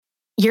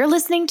You're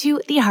listening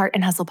to the Heart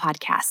and Hustle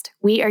podcast.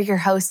 We are your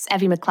hosts,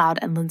 Evie McLeod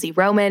and Lindsay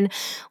Roman.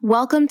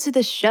 Welcome to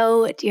the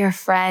show, dear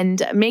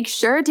friend. Make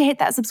sure to hit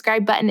that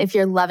subscribe button if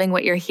you're loving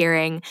what you're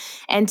hearing.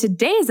 And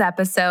today's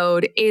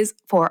episode is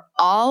for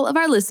all of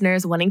our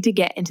listeners wanting to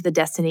get into the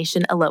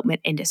destination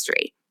elopement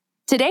industry.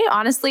 Today,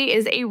 honestly,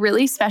 is a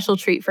really special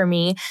treat for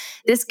me.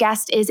 This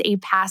guest is a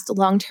past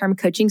long-term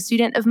coaching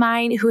student of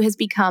mine who has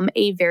become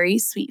a very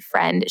sweet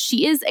friend.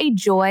 She is a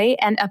joy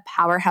and a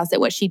powerhouse at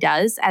what she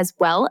does, as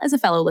well as a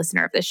fellow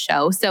listener of this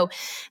show. So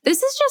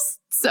this is just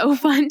so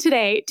fun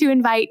today to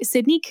invite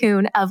Sydney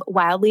Kuhne of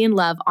Wildly in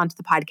Love onto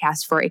the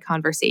podcast for a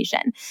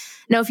conversation.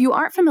 Now, if you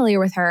aren't familiar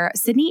with her,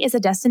 Sydney is a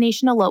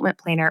destination elopement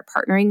planner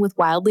partnering with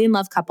Wildly in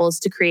Love couples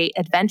to create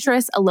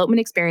adventurous elopement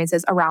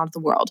experiences around the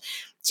world.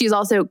 She's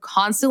also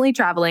constantly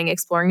traveling,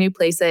 exploring new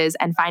places,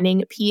 and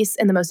finding peace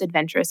in the most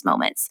adventurous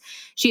moments.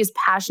 She is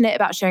passionate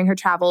about sharing her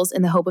travels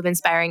in the hope of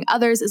inspiring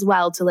others as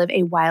well to live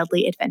a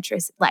wildly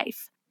adventurous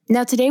life.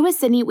 Now, today with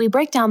Sydney, we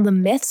break down the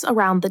myths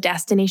around the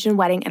destination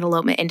wedding and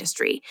elopement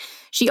industry.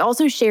 She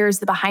also shares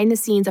the behind the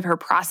scenes of her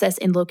process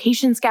in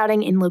location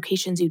scouting in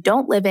locations you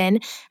don't live in,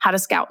 how to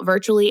scout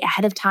virtually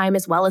ahead of time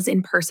as well as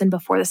in person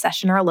before the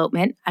session or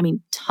elopement. I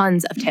mean,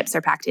 tons of tips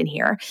are packed in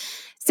here.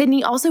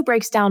 Sydney also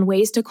breaks down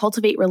ways to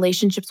cultivate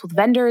relationships with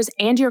vendors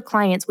and your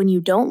clients when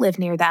you don't live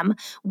near them,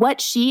 what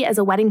she as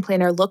a wedding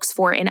planner looks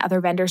for in other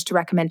vendors to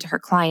recommend to her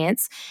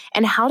clients,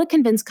 and how to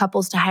convince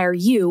couples to hire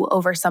you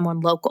over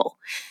someone local.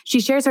 She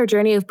shares her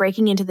journey of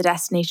breaking into the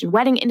destination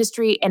wedding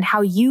industry and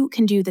how you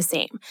can do the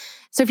same.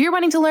 So if you're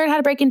wanting to learn how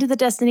to break into the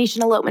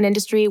destination elopement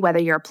industry, whether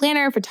you're a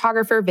planner,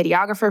 photographer,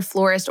 videographer,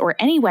 florist, or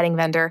any wedding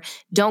vendor,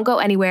 don't go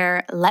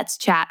anywhere. Let's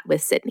chat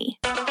with Sydney.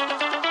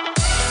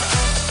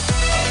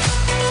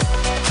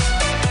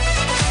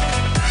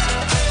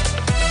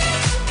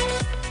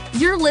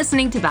 You're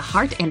listening to the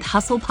Heart and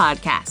Hustle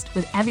podcast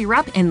with Evie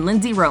Rupp and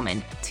Lindsay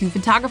Roman, two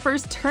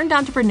photographers turned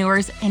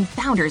entrepreneurs and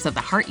founders of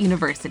the Heart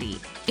University.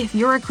 If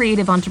you're a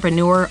creative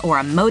entrepreneur or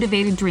a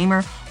motivated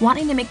dreamer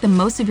wanting to make the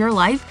most of your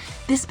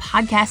life, this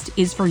podcast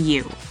is for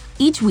you.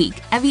 Each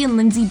week, Evie and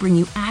Lindsay bring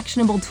you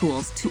actionable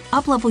tools to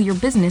uplevel your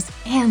business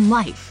and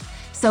life.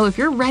 So if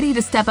you're ready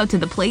to step up to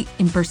the plate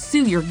and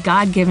pursue your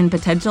God-given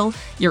potential,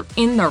 you're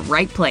in the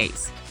right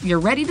place. You're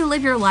ready to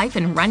live your life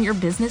and run your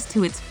business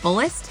to its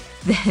fullest?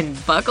 Then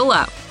buckle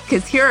up,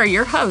 because here are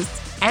your hosts,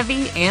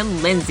 Evie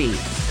and Lindsay.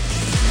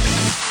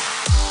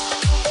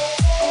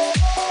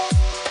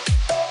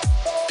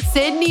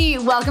 Sydney,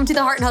 welcome to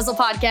the Heart and Hustle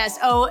podcast.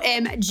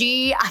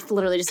 OMG. I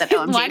literally just said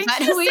OMG. Why did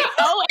you say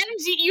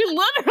OMG? You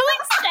literally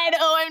said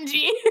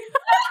OMG.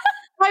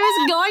 I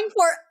was going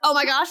for, oh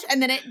my gosh,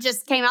 and then it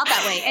just came out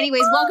that way.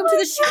 Anyways, welcome to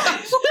the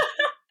show.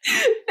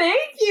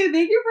 Thank you.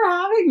 Thank you for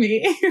having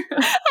me.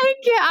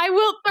 I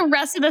will, the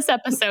rest of this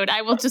episode,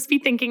 I will just be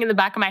thinking in the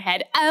back of my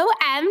head,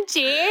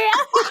 OMG.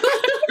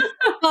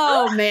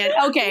 Oh, man.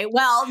 Okay.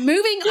 Well,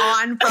 moving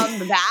on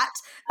from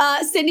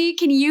that, Sydney,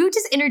 can you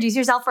just introduce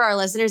yourself for our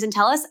listeners and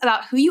tell us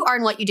about who you are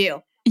and what you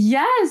do?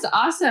 Yes,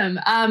 awesome.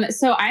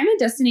 So I'm a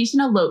destination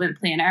elopement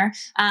planner.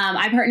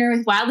 I partner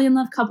with Wildly in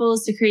Love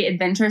couples to create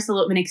adventurous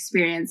elopement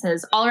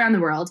experiences all around the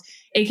world.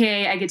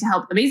 AKA, I get to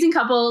help amazing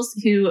couples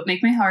who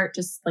make my heart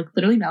just like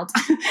literally melt,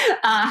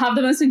 have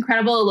the most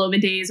incredible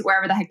elopement days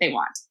wherever the heck they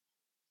want.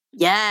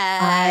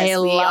 Yes,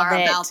 we are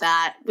it. about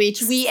that.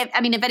 Which if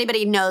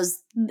anybody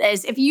knows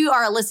this, if you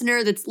are a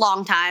listener that's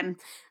long time,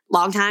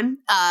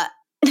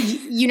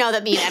 you know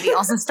that me and Evie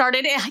also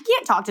started. I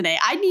can't talk today.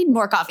 I need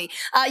more coffee.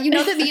 You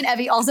know that me and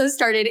Evie also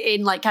started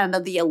in like kind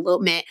of the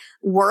elopement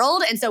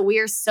world. And so we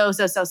are so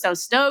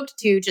stoked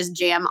to just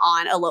jam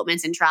on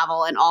elopements and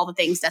travel and all the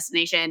things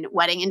destination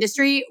wedding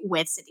industry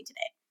with Sydney today.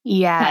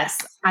 Yes,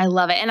 I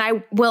love it.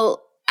 And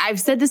I've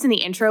said this in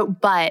the intro,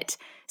 but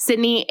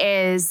Sydney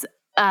is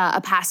a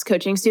past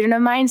coaching student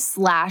of mine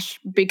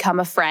 / become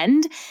a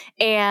friend.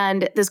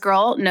 And this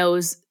girl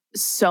knows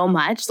so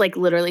much, like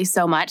literally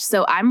so much.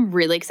 So I'm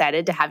really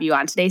excited to have you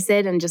on today,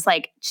 Sid, and just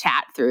like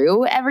chat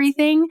through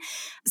everything.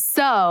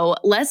 So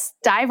let's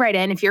dive right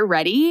in if you're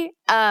ready.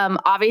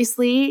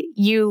 Obviously,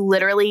 you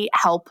literally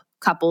help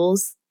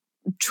couples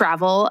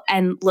travel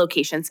and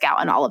location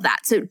scout and all of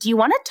that. So do you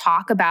want to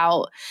talk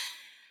about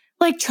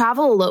like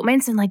travel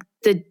elopements and like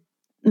the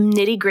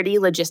nitty gritty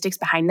logistics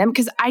behind them?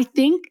 Because I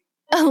think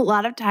a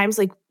lot of times,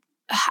 like,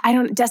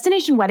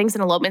 destination weddings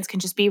and elopements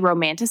can just be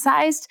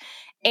romanticized,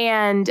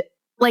 and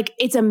like,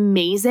 it's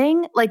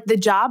amazing. Like the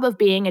job of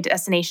being a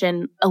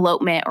destination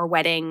elopement or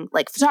wedding,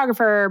 like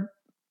photographer,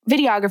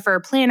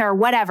 videographer, planner,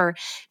 whatever,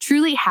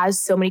 truly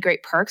has so many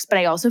great perks. But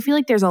I also feel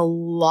like there's a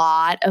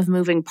lot of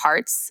moving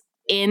parts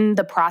in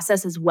the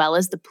process as well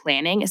as the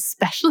planning,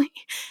 especially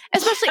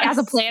as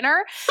a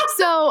planner.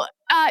 So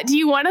do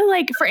you want to,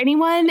 like, for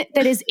anyone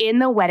that is in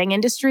the wedding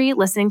industry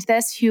listening to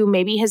this who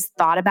maybe has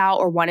thought about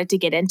or wanted to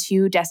get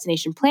into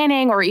destination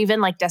planning or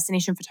even like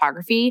destination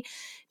photography,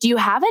 do you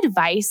have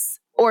advice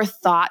or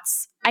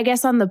thoughts, I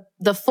guess, on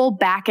the full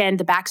back end,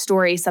 the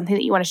backstory, something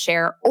that you want to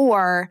share,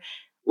 or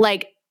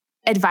like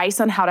advice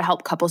on how to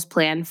help couples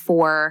plan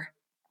for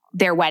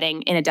their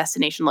wedding in a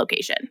destination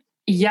location?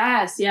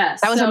 Yes. That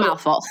was a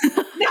mouthful.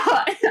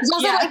 It's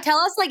also like, tell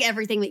us like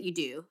everything that you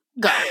do.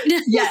 Go.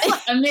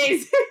 Yes.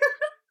 Amazing.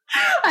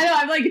 I know.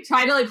 I'm like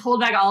trying to like hold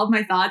back all of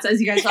my thoughts as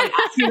you guys are like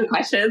asking the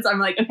questions. I'm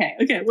like,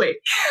 okay, wait.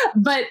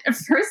 But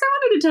first I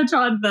wanted to touch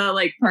on the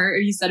like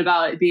part you said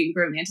about it being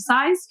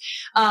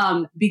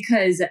romanticized.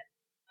 Because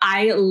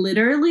I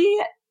literally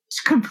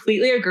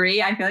completely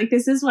agree. I feel like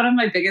this is one of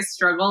my biggest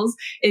struggles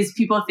is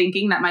people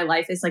thinking that my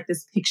life is like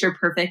this picture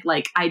perfect,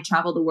 like I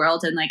travel the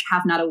world and like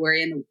have not a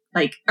worry in the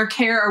like or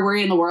care or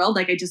worry in the world.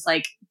 Like I just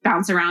like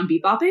bounce around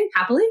bebopping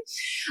happily.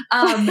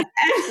 And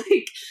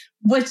like,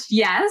 which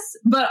yes,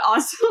 but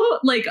also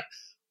like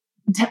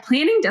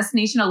planning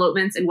destination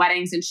elopements and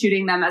weddings and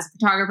shooting them as a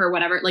photographer,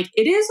 whatever, like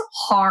it is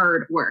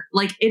hard work.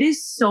 Like it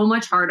is so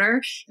much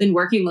harder than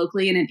working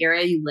locally in an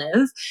area you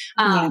live.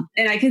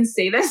 And I can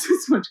say this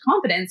with so much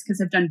confidence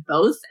because I've done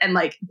both. And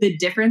like the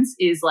difference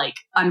is like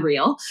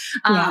unreal.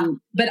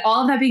 But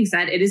all of that being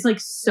said, it is like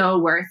so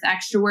worth the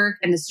extra work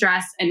and the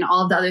stress and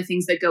all of the other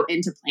things that go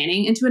into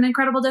planning into an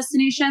incredible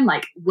destination.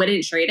 Like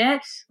wouldn't trade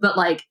it, but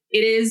like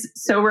it is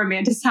so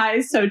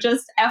romanticized. So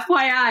just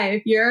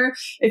FYI,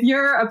 if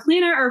you're a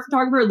planner or a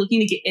photographer looking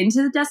to get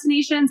into the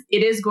destinations,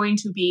 it is going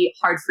to be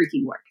hard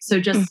freaking work.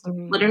 So just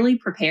literally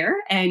prepare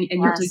and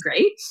you'll do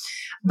great.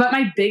 But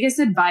my biggest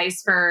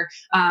advice for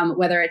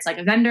whether it's like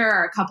a vendor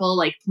or a couple,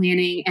 like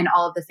planning and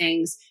all of the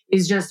things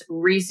is just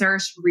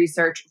research.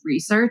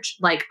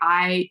 Like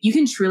you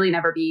can truly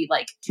never be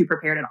like too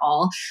prepared at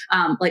all.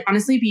 Like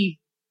honestly, be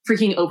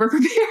freaking over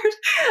prepared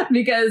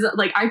because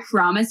like I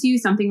promise you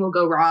something will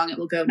go wrong. It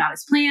will go not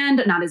as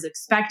planned, not as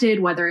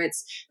expected, whether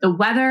it's the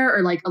weather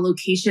or like a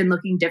location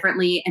looking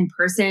differently in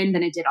person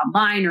than it did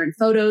online or in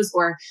photos,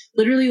 or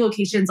literally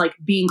locations like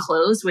being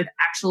closed with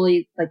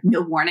actually like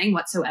no warning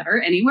whatsoever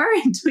anywhere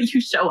until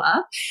you show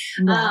up.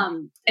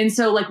 And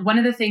so like one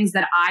of the things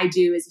that I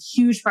do is a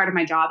huge part of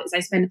my job is I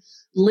spend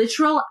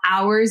literal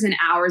hours and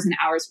hours and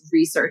hours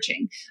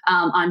researching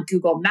on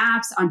Google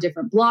Maps, on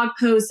different blog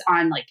posts,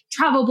 on like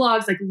travel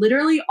blogs, like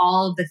literally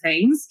all of the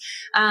things.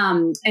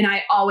 And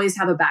I always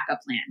have a backup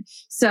plan.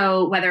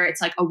 So whether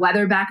it's like a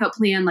weather backup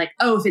plan, like,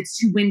 oh, if it's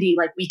too windy,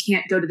 like we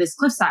can't go to this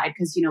cliffside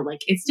because, you know,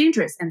 like it's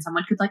dangerous and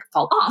someone could like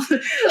fall off.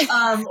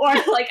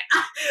 Or like,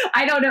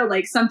 I don't know,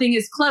 like something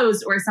is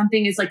closed or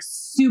something is like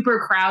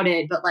super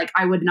crowded, but like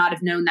I would not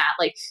have known that.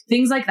 Like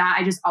things like that.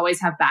 I just always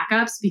have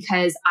backups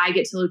because I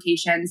get to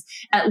locations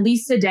at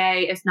least a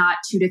day, if not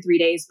 2 to 3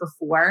 days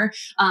before.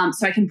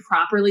 So I can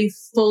properly,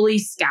 fully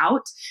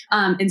scout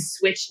and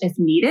switch if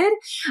needed.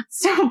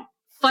 So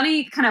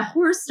funny kind of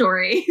horror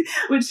story,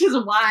 which is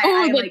why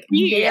I like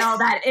nail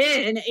that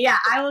in. Yeah,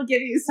 I will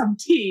give you some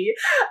tea.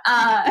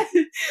 So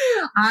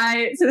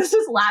this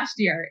was last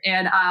year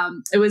and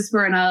it was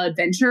for an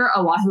adventure,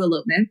 Oahu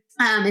elopement.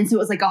 And so it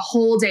was like a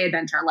whole day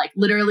adventure. Like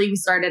literally we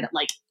started at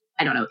like,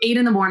 I don't know, 8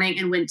 a.m.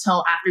 and went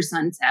till after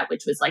sunset,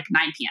 which was like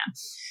 9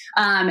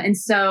 p.m. And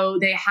so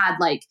they had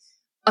like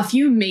a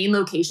few main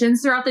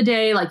locations throughout the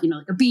day, like, you know,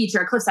 like a beach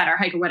or a cliffside or a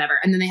hike or whatever.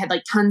 And then they had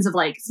like tons of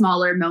like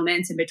smaller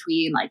moments in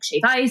between, like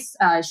shave ice,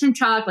 shrimp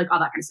chuck, like all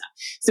that kind of stuff.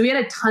 So we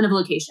had a ton of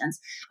locations.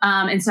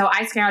 And so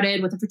I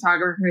scouted with a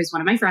photographer who is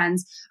one of my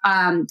friends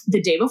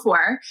the day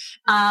before.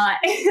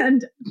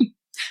 And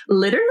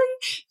literally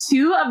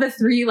 2 of the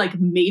 3 like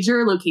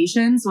major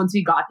locations once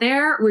we got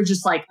there were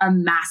just like a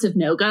massive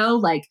no-go.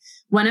 Like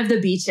one of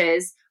the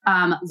beaches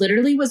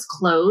literally was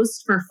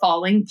closed for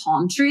falling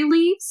palm tree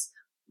leaves,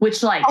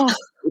 which like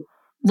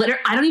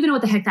I don't even know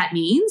what the heck that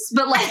means,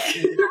 but like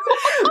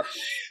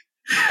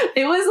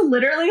it was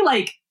literally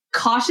like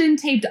caution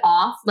taped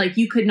off. Like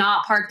you could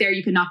not park there.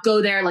 You could not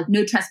go there. Like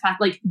no trespass,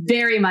 like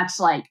very much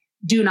like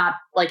do not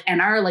like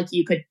enter. Like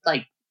you could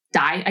like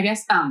die, I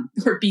guess,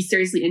 or be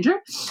seriously injured.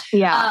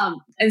 Yeah.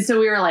 And so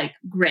we were like,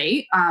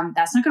 great,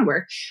 that's not going to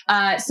work.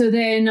 So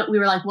then we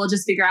were like, we'll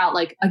just figure out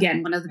like,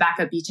 again, one of the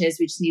backup beaches,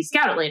 we just need to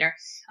scout it later.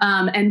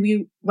 And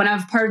one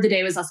of part of the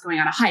day was us going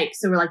on a hike.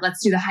 So we're like,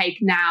 let's do the hike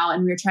now.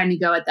 And we were trying to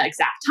go at the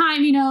exact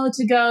time, you know,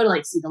 to go to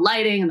like see the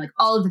lighting and like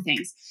all of the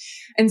things.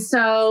 And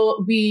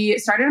so we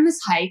started on this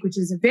hike, which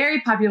is a very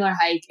popular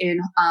hike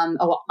on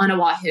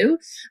Oahu.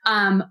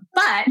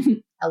 But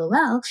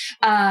LOL,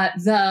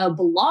 the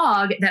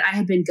blog that I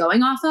had been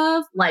going off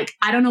of, like,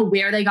 I don't know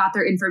where they got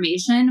their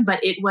information,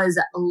 but it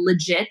was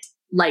legit,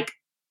 like,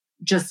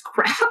 just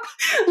crap.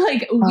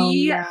 Like,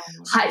 we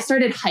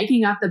started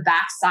hiking up the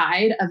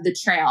backside of the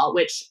trail,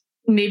 which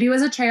maybe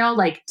was a trail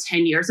like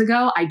 10 years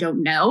ago. I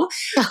don't know.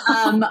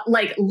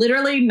 Like,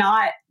 literally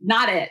not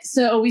it.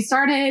 So we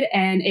started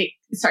and it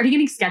started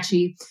getting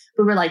sketchy,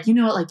 but we're like, you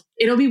know what, like,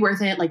 it'll be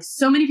worth it. Like,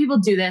 so many people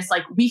do this.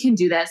 Like, we can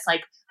do this.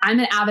 Like, I'm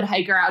an avid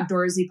hiker,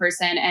 outdoorsy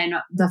person. And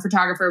the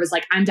photographer was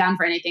like, I'm down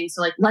for anything. So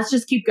like, let's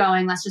just keep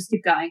going.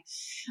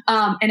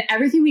 And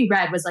everything we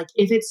read was like,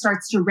 if it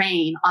starts to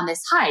rain on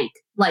this hike,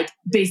 like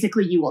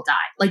basically you will die.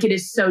 Like it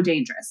is so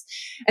dangerous.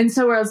 And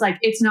so I was like,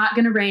 it's not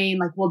going to rain.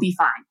 Like we'll be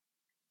fine.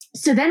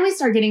 So then we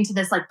start getting to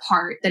this like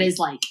part that is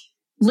like,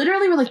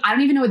 literally we're like, I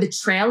don't even know where the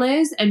trail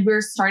is. And we're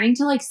starting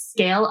to like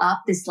scale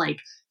up this like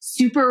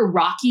super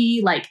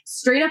rocky, like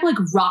straight up like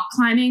rock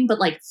climbing, but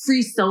like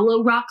free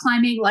solo rock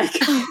climbing, like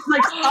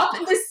like up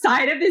the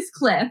side of this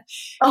cliff.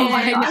 Oh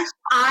my gosh.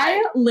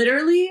 I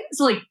literally,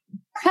 so like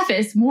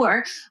preface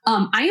more,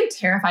 I am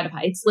terrified of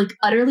heights, like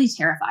utterly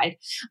terrified.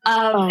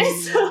 And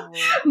so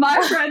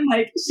my friend,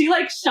 like, she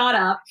like shot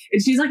up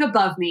and she's like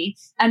above me.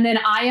 And then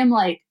I am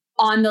like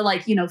on the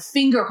like,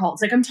 finger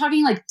holds. Like I'm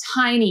talking like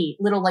tiny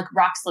little like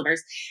rock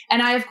slivers.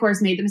 And I, of course,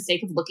 made the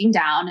mistake of looking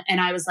down and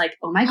I was like,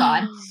 oh my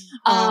God.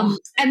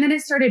 And then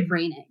it started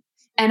raining.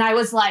 And I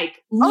was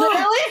like,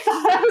 literally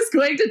thought I was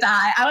going to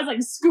die. I was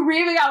like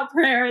screaming out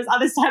prayers on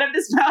the side of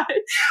this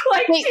mountain.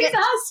 Like, wait,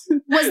 Jesus.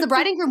 Was the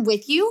bride and groom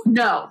with you?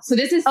 No. So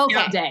this is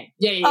scout day.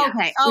 Yeah.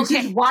 Okay. Which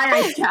is why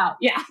I scout.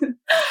 Yeah.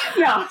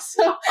 No.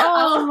 So,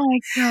 my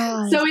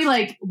God. So we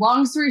like,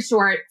 long story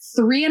short,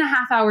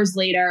 3.5 hours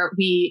later,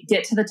 we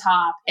get to the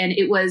top and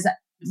it was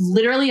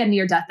literally a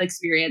near-death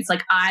experience.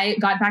 Like I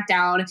got back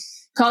down,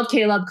 called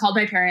Caleb, called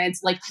my parents,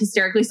 like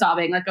hysterically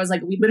sobbing. Like I was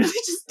like, we literally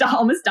just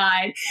almost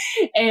died.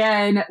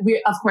 And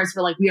we, of course,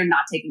 were like, we are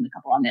not taking the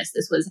couple on this.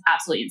 This was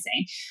absolutely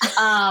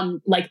insane.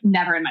 Like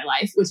never in my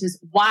life, which is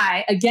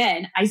why,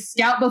 again, I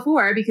scout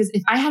before, because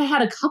if I had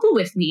had a couple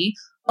with me,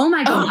 oh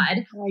my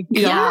God,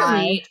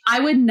 literally, I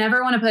would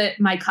never want to put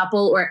my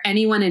couple or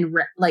anyone in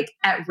like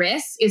at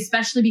risk,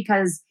 especially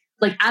because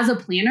like as a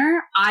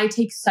planner, I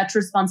take such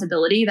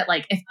responsibility that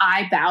like, if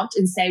I vouch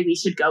and say we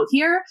should go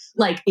here,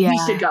 like we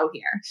should go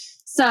here.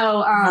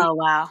 So,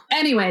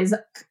 anyways,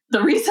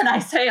 the reason I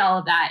say all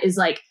of that is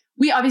like,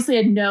 we obviously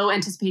had no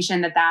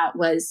anticipation that that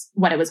was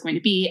what it was going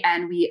to be.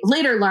 And we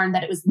later learned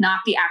that it was not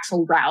the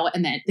actual route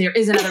and that there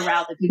is another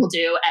route that people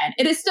do. And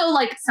it is still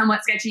like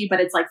somewhat sketchy,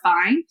 but it's like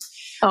fine.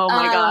 Oh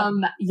my God.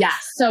 Yeah.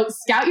 So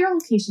scout your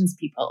locations,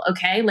 people.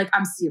 Okay. Like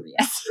I'm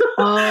serious.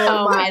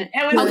 Okay.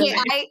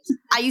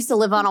 I used to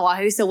live on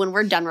Oahu. So when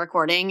we're done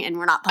recording and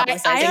we're not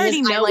publicizing I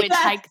already know which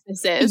hike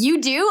this is. You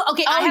do?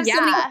 Okay. I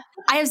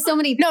have so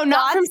many. No, not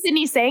thoughts. from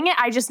Sydney saying it.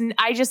 I just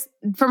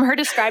from her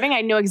describing,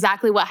 I know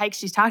exactly what hike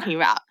she's talking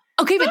about.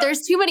 Okay, but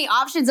there's too many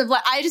options of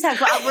what I just have.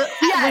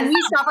 When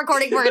we stop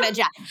recording, we're going to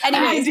chat.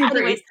 Anyways.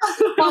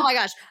 Oh my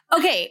gosh.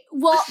 Okay.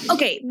 Well,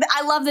 okay.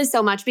 I love this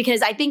so much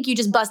because I think you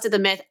just busted the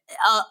myth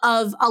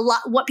of a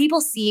lot, what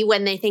people see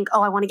when they think,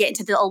 oh, I want to get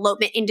into the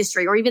elopement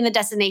industry or even the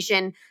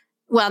destination.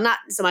 Well, not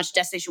so much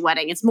destination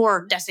wedding. It's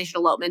more destination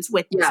elopements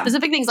with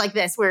specific things like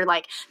this, where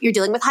like you're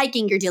dealing with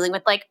hiking, you're dealing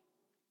with like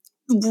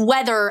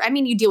weather. I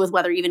mean, you deal with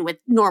weather even with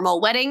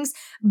normal weddings,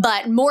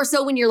 but more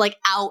so when you're like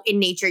out in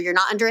nature, you're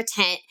not under a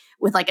tent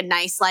with like a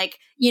nice, like,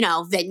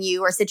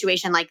 venue or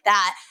situation like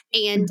that.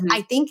 And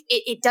I think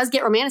it does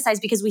get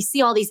romanticized because we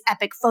see all these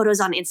epic photos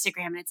on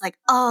Instagram and it's like,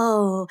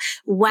 oh,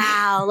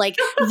 wow. Like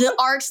the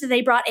arch that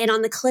they brought in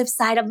on the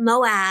cliffside of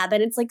Moab.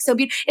 And it's like so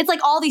beautiful. It's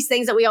like all these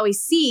things that we always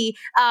see.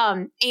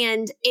 And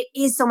it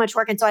is so much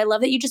work. And so I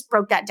love that you just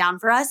broke that down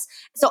for us.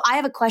 So I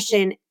have a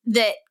question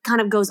that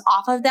kind of goes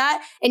off of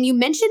that. And you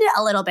mentioned it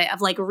a little bit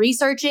of like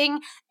researching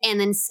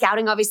and then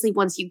scouting, obviously,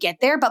 once you get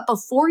there. But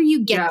before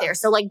you get there,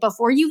 so like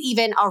before you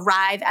even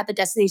arrive at the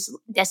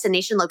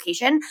destination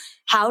location,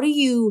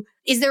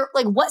 is there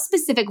like what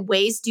specific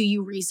ways do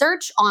you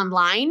research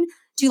online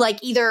to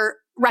like either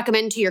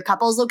recommend to your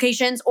couples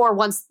locations, or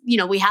once,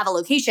 we have a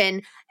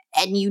location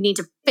and you need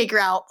to figure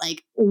out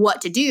like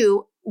what to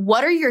do,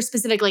 what are your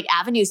specific like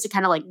avenues to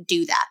kind of like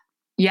do that?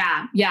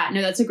 Yeah.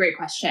 No, that's a great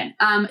question.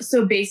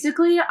 So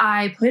basically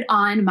I put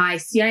on my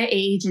CIA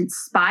agent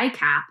spy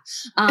cap,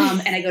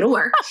 and I go to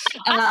work.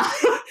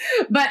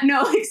 But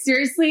no, like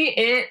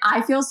seriously,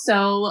 I feel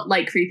so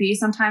like creepy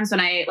sometimes when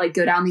I like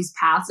go down these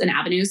paths and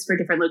avenues for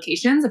different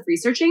locations of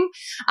researching.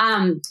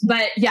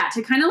 But yeah,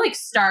 to kind of like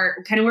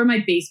start kind of where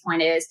my base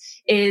point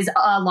is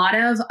a lot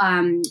of,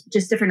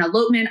 just different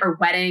elopement or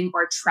wedding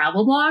or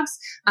travel blogs.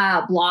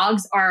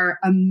 Blogs are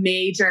a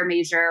major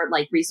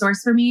like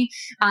resource for me.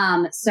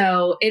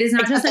 So it is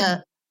not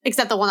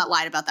except the one that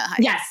lied about that hike.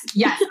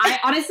 Yes. I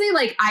honestly,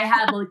 like, I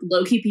have like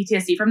low-key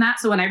PTSD from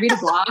that. So when I read a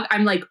blog,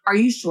 I'm like, are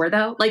you sure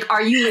though? Like,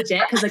 are you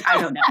legit? Because like, I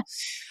don't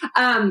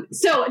know.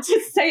 So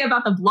to say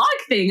about the blog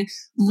thing,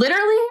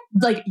 literally,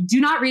 like,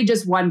 do not read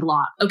just one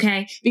blog,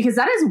 okay? Because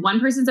that is one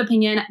person's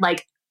opinion.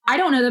 Like, I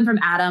don't know them from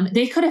Adam.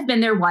 They could have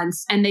been there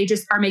once and they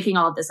just are making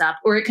all of this up.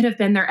 Or it could have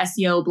been their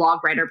SEO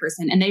blog writer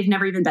person and they've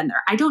never even been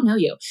there. I don't know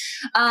you.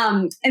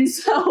 And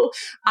so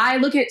I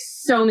look at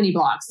so many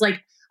blogs.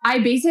 Like, I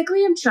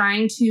basically am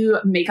trying to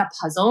make a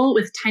puzzle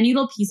with tiny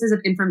little pieces of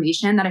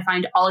information that I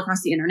find all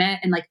across the internet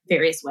in like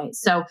various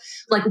ways. So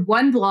like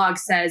one blog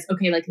says,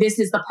 okay, like this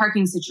is the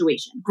parking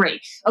situation.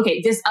 Great.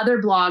 Okay. This other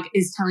blog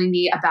is telling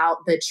me about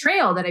the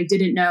trail that I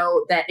didn't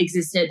know that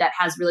existed that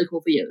has really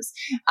cool views.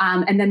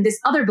 And then this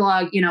other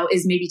blog,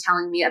 is maybe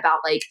telling me about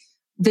like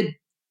the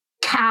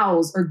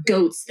cows or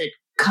goats that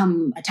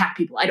come attack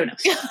people. I don't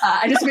know.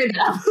 I just made that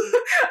up.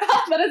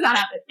 That does not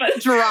happen.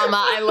 But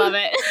drama. I love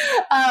it.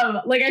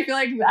 Like, I feel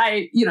like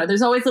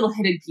there's always little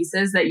hidden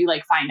pieces that you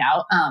like find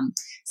out.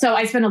 So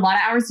I spend a lot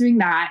of hours doing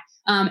that.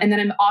 And then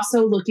I'm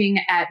also looking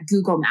at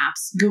Google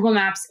Maps. Google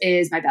Maps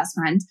is my best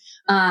friend.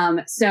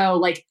 So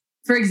like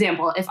for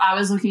example, if I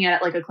was looking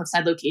at like a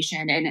cliffside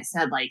location and it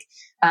said like,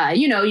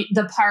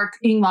 the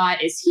parking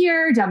lot is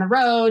here down the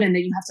road, and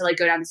then you have to like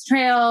go down this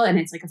trail, and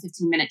it's like a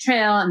 15-minute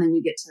trail, and then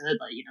you get to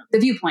the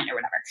viewpoint or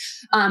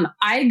whatever.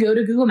 I go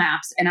to Google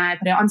Maps and I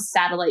put it on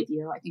satellite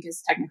view, I think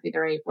is technically the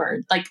right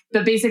word. Like,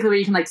 but basically where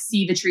you can like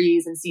see the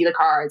trees and see the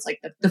cars,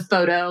 like the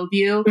photo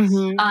view.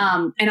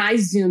 Mm-hmm. And I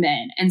zoom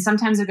in, and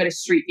sometimes I go to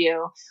street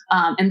view,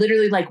 and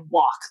literally like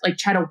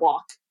try to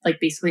walk like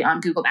basically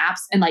on Google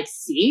Maps and like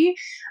see,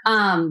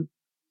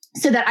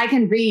 so that I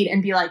can read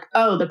and be like,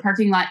 oh, the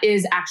parking lot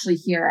is actually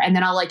here. And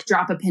then I'll like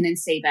drop a pin and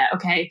save it.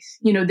 Okay.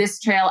 This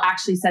trail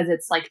actually says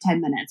it's like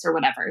 10 minutes or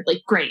whatever.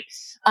 Like, great.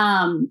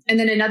 And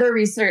then another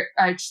research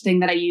thing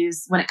that I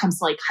use when it comes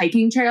to like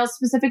hiking trails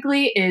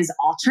specifically is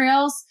All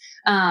Trails.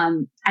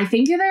 I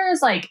think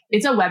there's like,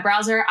 it's a web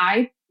browser.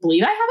 I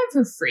believe I have it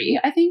for free.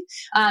 I think,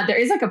 there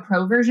is like a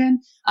pro version.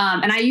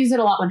 And I use it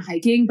a lot when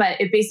hiking, but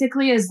it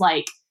basically is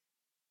like,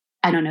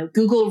 I don't know,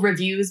 Google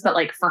reviews, but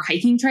like for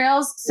hiking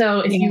trails.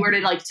 So if you were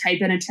to like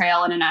type in a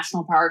trail in a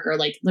national park or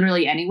like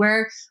literally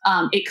anywhere,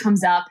 it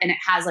comes up and it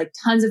has like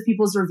tons of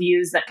people's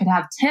reviews that could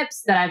have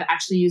tips that I've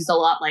actually used a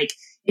lot. Like,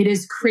 it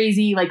is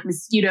crazy, like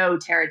mosquito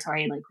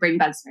territory, like bring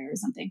bug spray or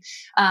something.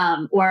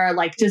 Or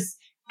like just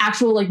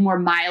actual like more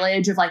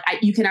mileage of like,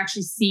 you can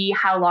actually see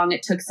how long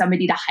it took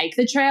somebody to hike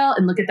the trail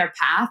and look at their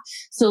path.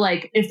 So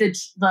like if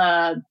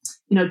the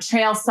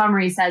trail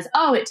summary says,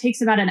 oh, it takes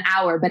about an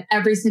hour, but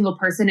every single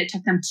person, it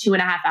took them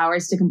 2.5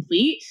 hours to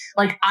complete.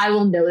 Like, I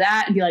will know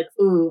that and be like,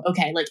 ooh,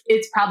 okay, like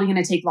it's probably going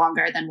to take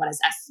longer than what is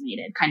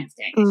estimated, kind of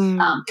thing.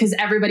 Cause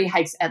everybody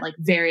hikes at like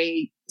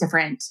very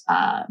different,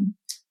 oh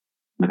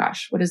my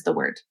gosh, what is the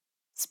word?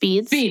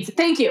 Speeds.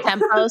 Thank you.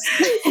 Tempos.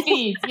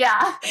 Speeds.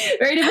 Yeah.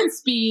 Very different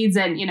speeds.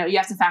 And, you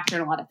have to factor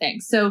in a lot of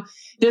things. So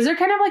those are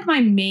kind of like my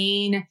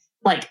main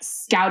like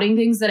scouting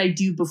things that I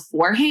do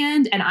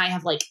beforehand. And I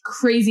have like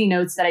crazy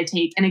notes that I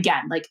take. And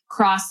again, like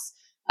cross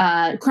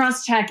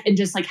check and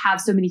just like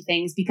have so many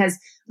things, because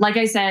like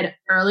I said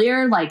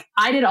earlier, like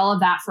I did all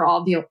of that for all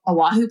of the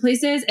Oahu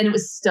places, and it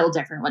was still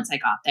different once I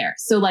got there.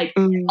 So like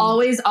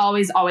always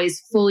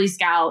fully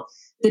scout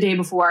the day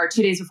before,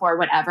 2 days before,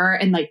 whatever,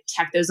 and like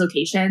check those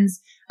locations.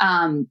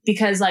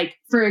 Because like,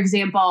 for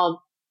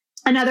example,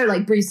 another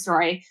like brief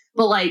story,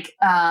 but like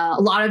a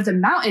lot of the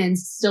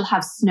mountains still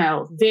have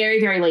snow very,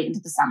 very late into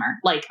the summer.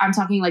 Like I'm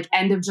talking like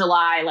end of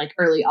July, like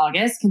early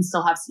August can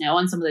still have snow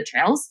on some of the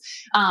trails.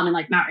 And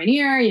like Mount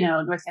Rainier,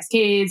 North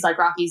Cascades, like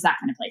Rockies, that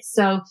kind of place.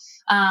 So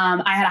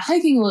I had a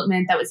hiking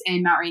elopement that was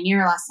in Mount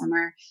Rainier last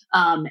summer.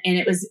 And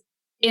it was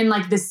in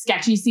like this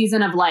sketchy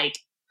season of like,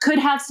 could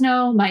have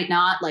snow, might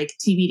not, like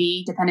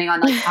TBD, depending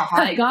on like how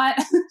hot it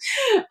got.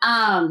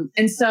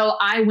 And so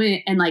I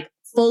went and like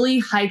fully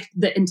hiked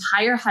the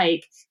entire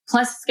hike,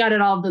 plus scouted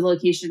all of the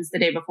locations the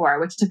day before,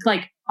 which took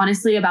like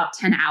honestly about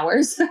 10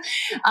 hours.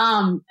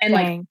 And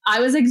like I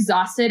was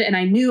exhausted, and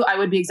I knew I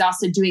would be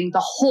exhausted doing the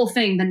whole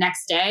thing the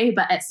next day,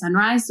 but at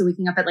sunrise. So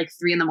waking up at like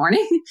 3 a.m.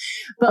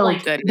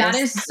 But goodness. That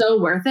is so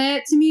worth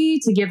it to me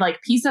to give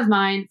like peace of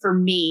mind for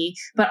me,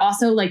 but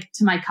also like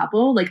to my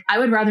couple. Like I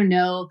would rather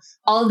know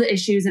all of the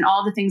issues and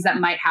all the things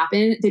that might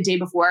happen the day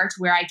before to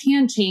where I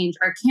can change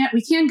or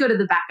we can go to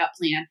the backup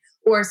plan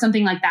or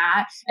something like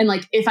that. And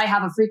like, if I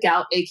have a freak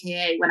out,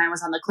 AKA when I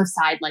was on the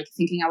cliffside, like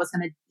thinking I was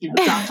going to,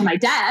 drop to my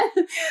death,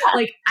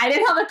 like I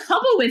didn't have a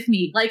couple with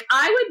me. Like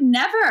I would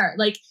never,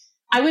 like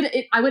I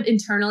would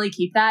internally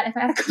keep that if I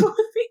had a couple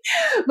with me.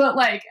 But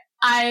like,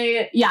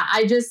 I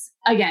just,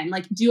 again,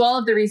 like do all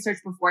of the research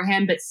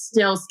beforehand, but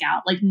still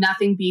scout. Like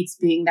nothing beats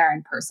being there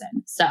in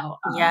person. So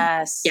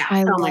yes. Yeah.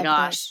 Oh my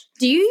gosh.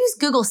 Do you use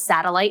Google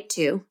Satellite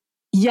too?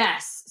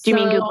 Yes. Do you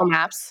mean Google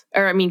Maps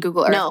or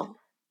Google Earth? No.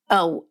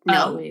 Oh,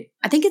 no. Wait.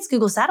 I think it's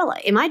Google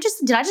Satellite. Did I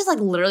just like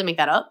literally make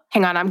that up?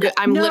 Hang on. I'm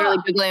literally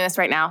Googling this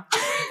right now.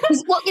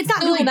 Well, it's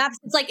not Google Maps.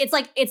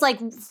 It's like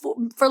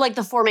for like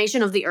the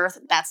formation of the Earth.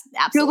 That's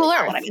absolutely Google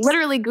Earth. What I mean.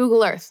 Literally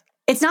Google Earth.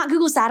 It's not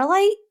Google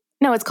Satellite?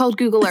 No, it's called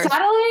Google Earth.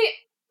 Satellite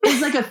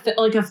is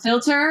like a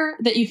filter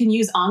that you can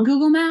use on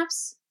Google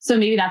Maps. So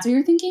maybe that's what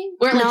you're thinking?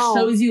 Where it like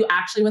shows you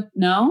actually what,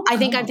 no? I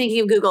think I'm thinking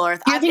of Google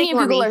Earth. You're thinking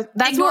of Google Earth.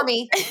 That's Ignore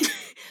me.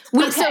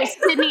 So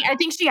Sydney, I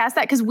think she asked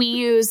that because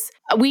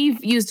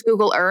we've used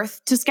Google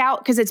Earth to scout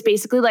because it's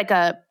basically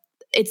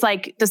it's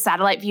like the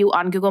satellite view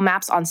on Google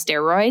Maps on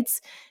steroids.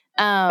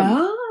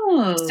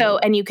 So,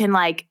 and you can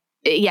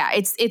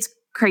it's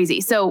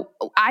crazy. So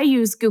I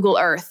use Google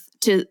Earth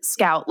to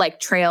scout like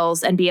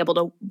trails and be able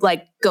to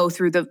like go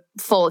through the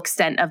full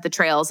extent of the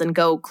trails and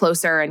go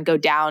closer and go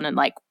down and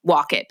like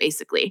walk it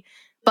basically.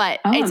 But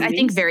I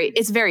think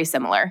it's very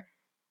similar.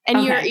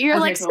 And you're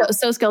like cool.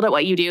 so skilled at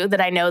what you do that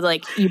I know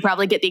like you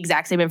probably get the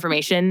exact same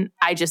information.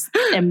 I just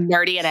am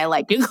nerdy and I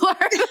like Google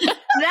Earth.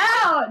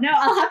 No,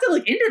 I'll have to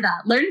look into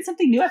that. Learning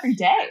something new every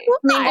day.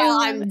 Meanwhile,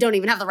 I don't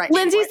even have the right name.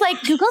 Lindsay's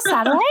like, Google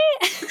Satellite?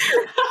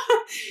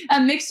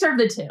 A mixture of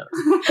the two.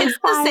 It's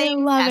the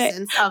same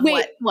essence of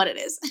what it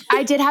is.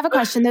 I did have a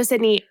question though,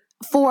 Sydney,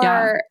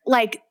 for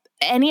like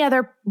any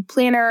other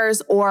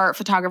planners or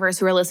photographers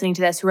who are listening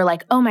to this who are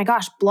like, oh my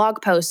gosh,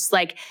 blog posts.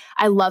 Like,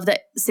 I love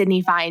that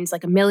Sydney finds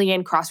like a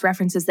million,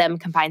 cross-references them,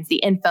 combines the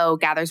info,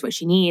 gathers what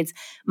she needs.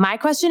 My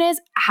question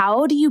is,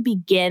 how do you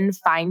begin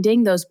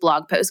finding those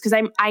blog posts?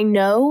 Because I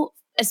know,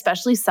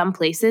 especially some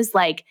places,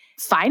 like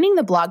finding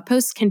the blog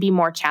posts can be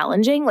more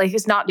challenging. Like,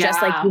 it's not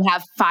just like you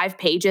have 5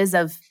 pages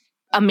of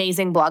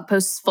amazing blog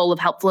posts full of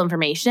helpful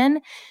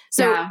information.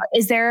 So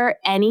is there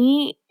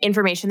any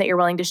information that you're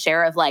willing to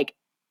share of like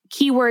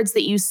keywords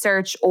that you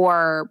search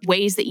or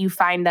ways that you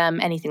find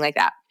them, anything like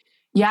that?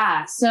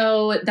 Yeah.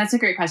 So that's a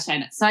great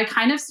question. So I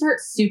kind of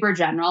start super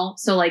general.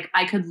 So like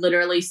I could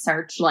literally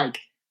search like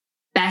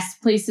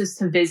best places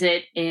to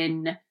visit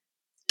in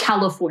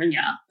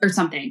California or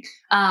something.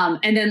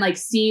 And then like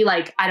see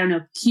like, I don't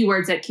know,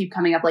 keywords that keep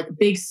coming up like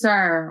Big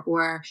Sur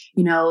or,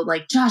 you know,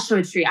 like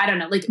Joshua Tree. I don't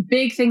know, like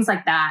big things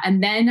like that.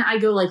 And then I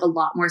go like a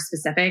lot more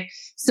specific.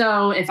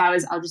 So if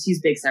I'll just use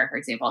Big Sur, for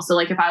example. So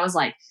like if I was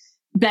like,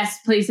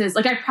 best places,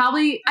 like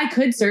I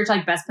could search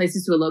like best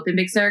places to elope in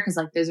Big Sur because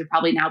like those are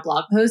probably now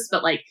blog posts,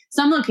 but like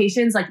some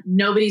locations like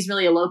nobody's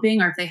really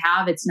eloping, or if they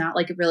have, it's not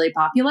like really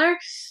popular.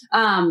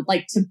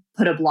 Like to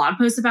put a blog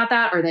post about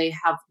that, or they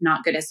have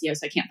not good SEO,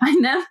 so I can't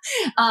find them.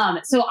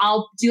 So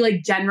I'll do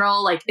like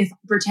general, like if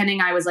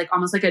pretending I was like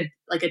almost like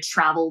a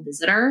travel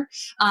visitor.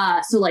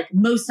 So like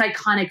most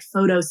iconic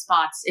photo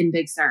spots in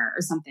Big Sur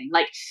or something,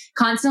 like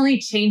constantly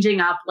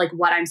changing up like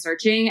what I'm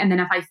searching. And then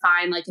if I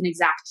find like an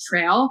exact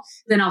trail,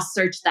 then I'll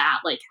search that,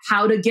 like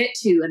how to get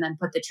to, and then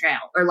put the trail,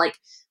 or like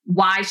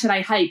why should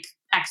I hike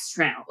X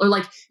trail, or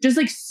like just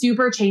like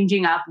super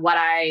changing up what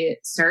I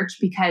search,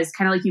 because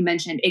kind of like you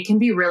mentioned, it can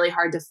be really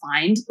hard to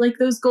find like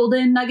those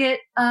golden nugget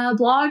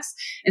blogs.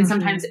 And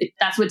sometimes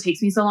that's what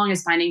takes me so long,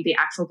 is finding the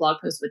actual blog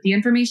post with the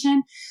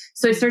information.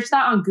 So I search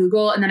that on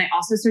Google, and then I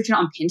also search it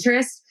on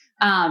Pinterest.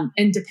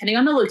 And depending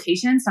on the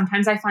location,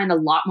 sometimes I find a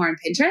lot more on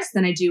Pinterest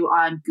than I do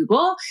on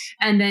Google.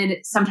 And then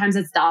sometimes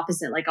it's the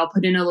opposite. Like I'll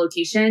put in a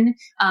location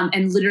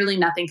and literally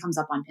nothing comes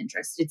up on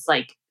Pinterest. It's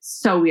like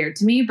so weird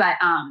to me, but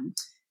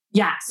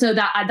yeah, so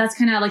that's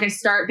kind of like I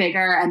start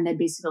bigger and then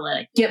basically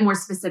like get more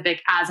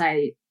specific as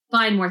I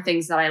find more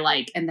things that I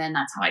like. And then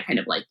that's how I kind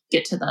of like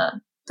get to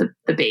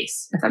the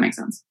base, if that makes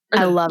sense.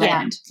 I love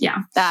it. Yeah,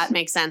 that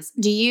makes sense.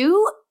 Do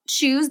you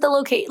choose the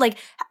location? Like,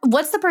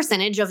 what's the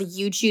percentage of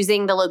you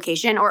choosing the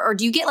location? Or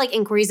do you get like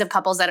inquiries of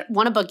couples that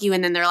want to book you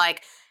and then they're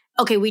like,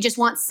 okay, we just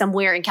want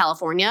somewhere in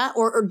California?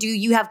 Or do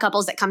you have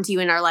couples that come to you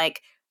and are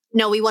like,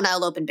 no, we want to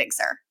elope in Big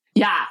Sur?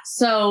 Yeah.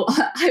 So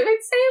I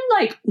would say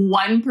like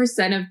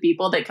 1% of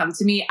people that come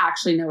to me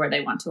actually know where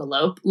they want to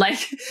elope. Like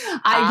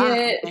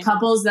I get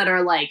couples that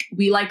are like,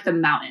 we like the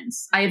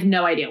mountains. I have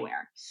no idea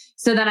where.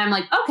 So then I'm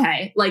like,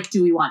 okay, like,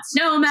 do we want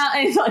snow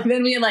mountains? Like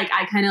then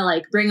I kind of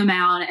like bring them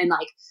out and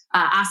like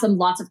ask them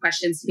lots of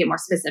questions to get more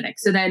specific.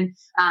 So then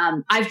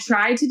I've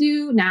tried to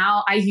do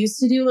now, I used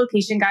to do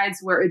location guides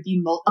where it would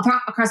be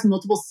across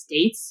multiple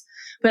states,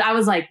 but I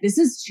was like, this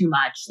is too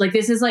much. Like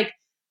this is like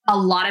a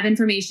lot of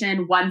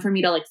information, one for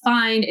me to like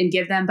find and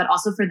give them, but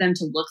also for them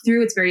to look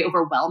through. It's very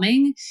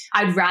overwhelming.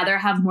 I'd rather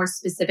have more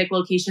specific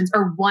locations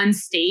or one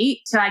state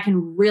so I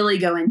can really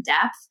go in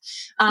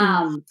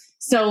depth.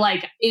 So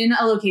like in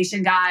a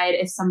location guide,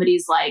 if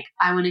somebody's like,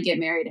 I want to get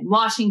married in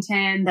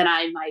Washington, then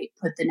I might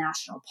put the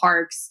national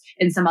parks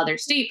and some other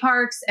state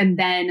parks. And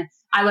then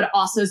I would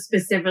also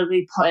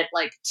specifically put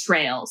like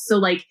trails. So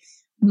like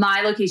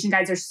my location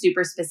guides are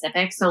super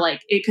specific. So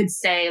like it could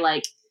say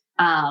like,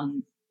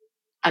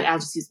 I'll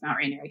just use Mount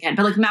Rainier again,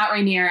 but like Mount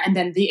Rainier and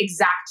then the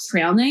exact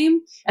trail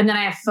name. And then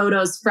I have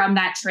photos from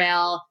that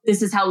trail.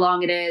 This is how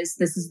long it is.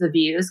 This is the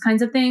views,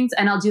 kinds of things.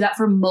 And I'll do that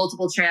for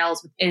multiple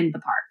trails within the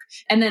park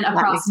and then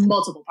across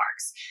multiple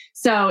parks.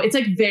 So it's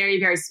like very,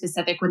 very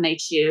specific when they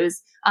choose.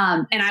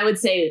 And I would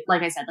say,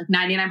 like I said, like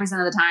 99% of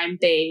the time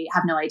they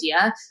have no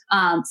idea.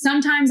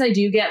 Sometimes I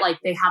do get like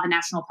they have a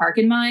national park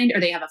in mind or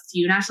they have a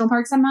few national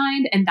parks in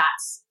mind. And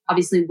that's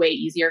obviously way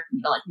easier for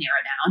me to like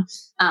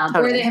narrow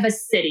down. Or they have a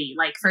city,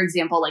 like for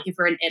example, like if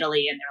we're in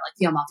Italy and they're like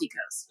the Amalfi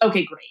Coast.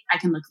 Okay, great. I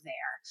can look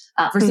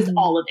there versus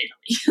all of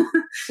Italy.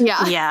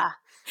 Yeah.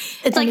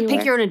 It's like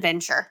pick your own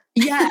adventure.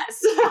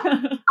 Yes.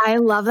 I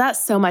love that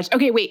so much.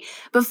 Okay, wait.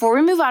 Before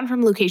we move on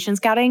from location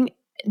scouting,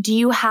 do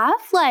you have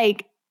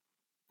like,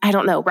 I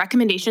don't know,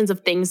 recommendations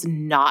of things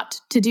not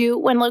to do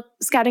when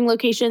scouting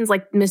locations,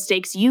 like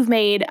mistakes you've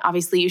made?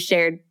 Obviously, you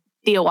shared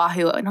the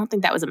Oahu. I don't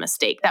think that was a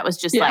mistake. That was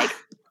just like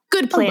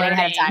good planning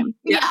ahead of time.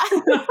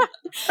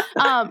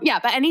 Yeah.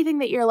 But anything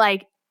that you're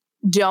like,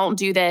 don't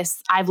do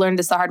this. I've learned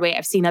this the hard way.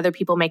 I've seen other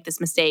people make this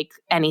mistake.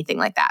 Anything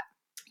like that.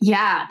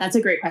 Yeah, that's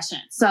a great question.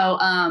 So,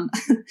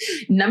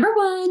 number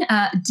one,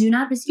 do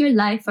not risk your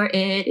life for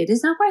it. It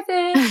is not worth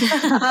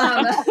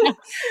it.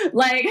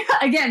 Like,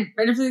 again,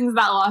 things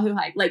about Oahu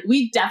hike. Like,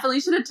 we definitely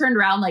should have turned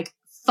around like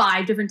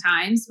 5 different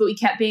times, but we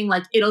kept being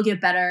like, it'll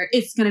get better.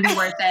 It's going to be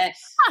worth it.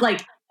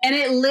 Like, and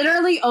it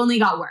literally only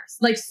got worse,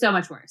 like so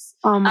much worse.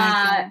 Oh my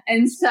God.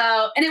 And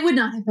it would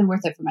not have been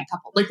worth it for my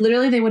couple. Like,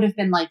 literally, they would have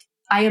been like,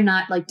 I am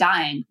not like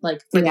dying,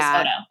 like for this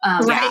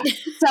photo. Right.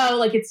 So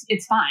like,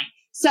 it's fine.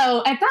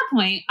 So at that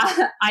point,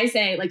 I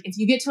say, like, if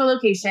you get to a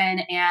location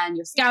and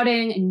you're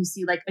scouting and you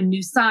see like a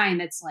new sign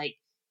that's like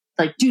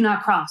do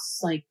not cross,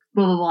 like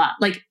blah, blah, blah,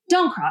 like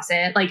don't cross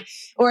it. Like,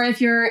 or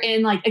if you're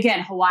in like,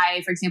 again,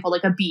 Hawaii, for example,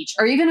 like a beach,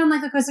 or even on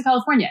like the coast of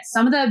California,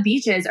 some of the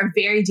beaches are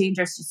very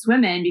dangerous to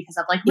swim in because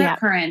of like rip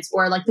currents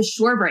or like the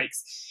shore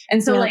breaks.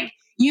 And so like,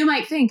 you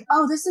might think,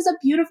 oh, this is a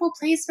beautiful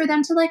place for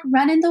them to like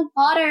run in the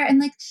water and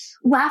like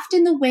waft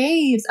in the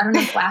waves. I don't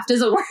know if waft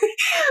is a word,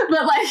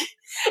 but like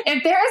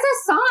if there is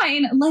a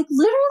sign, like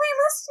literally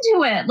listen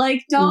to it.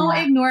 Like don't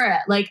ignore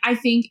it. Like I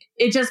think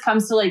it just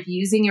comes to like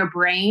using your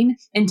brain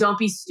and don't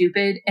be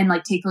stupid and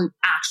like taking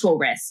actual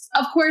risks.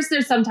 Of course,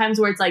 there's sometimes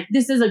where it's like,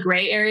 this is a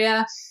gray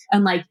area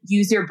and like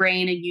use your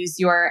brain and use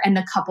and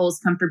the couple's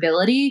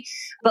comfortability.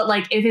 But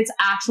like if it's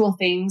actual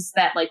things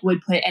that like would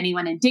put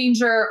anyone in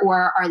danger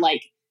or are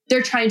like,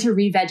 they're trying to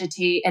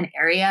revegetate an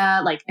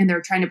area, like, and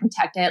they're trying to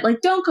protect it.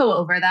 Like, don't go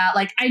over that.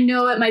 Like, I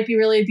know it might be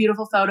really a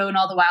beautiful photo and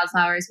all the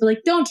wildflowers, but like,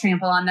 don't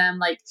trample on them.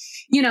 Like,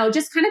 you know,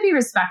 just kind of be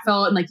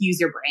respectful and like use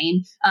your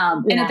brain.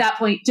 And at that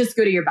point, just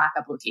go to your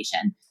backup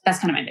location. That's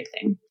kind of my big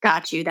thing.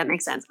 Got you. That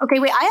makes sense. Okay,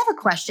 wait, I have a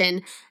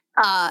question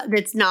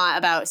that's not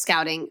about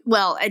scouting.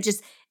 Well,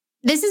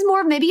 this is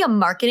more of maybe a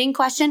marketing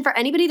question for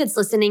anybody that's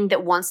listening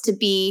that wants to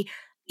be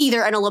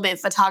either an elopement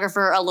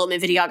photographer,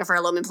 elopement videographer,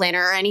 elopement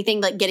planner, or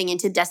anything like getting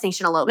into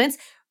destination elopements.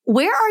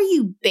 Where are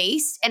you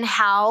based and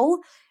how?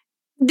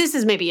 This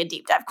is maybe a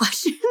deep dive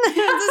question.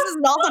 This is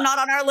also not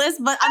on our list,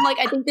 but I'm like,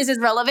 I think this is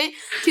relevant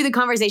to the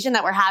conversation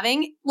that we're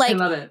having. Like, I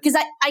love it.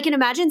 Because I can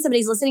imagine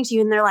somebody's listening to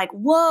you and they're like,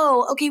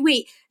 whoa, okay,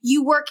 wait,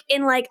 you work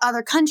in like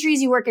other countries,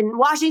 you work in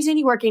Washington,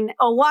 you work in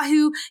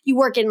Oahu, you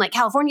work in like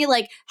California.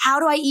 Like,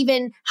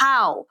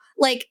 how?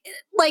 Like,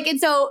 and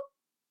so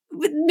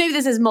maybe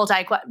this is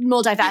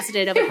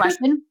multifaceted of a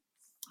question,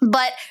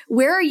 but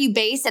where are you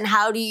based and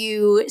how did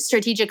you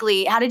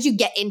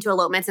get into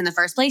elopements in the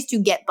first place to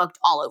get booked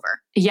all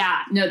over?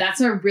 Yeah, no, that's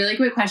a really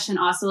great question.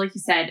 Also, like you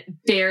said,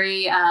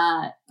 very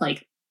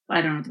like,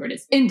 I don't know what the word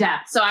is, in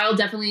depth. So I'll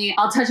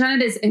touch on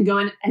it and go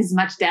in as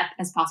much depth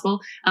as possible.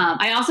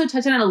 I also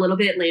touch on it a little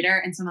bit later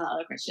in some of the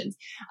other questions.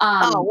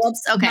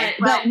 Whoops. Okay.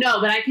 But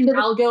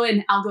I'll go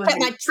in. Put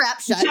my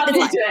trap shut. Jump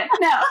into it.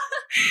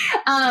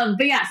 No.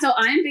 But yeah, so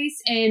I'm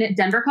based in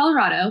Denver,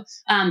 Colorado.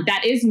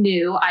 That is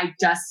new. I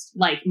just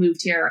like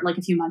moved here like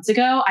a few months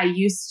ago.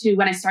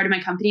 When I started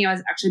my company, I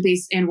was actually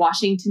based in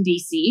Washington,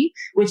 D.C.,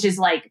 which is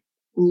like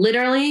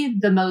literally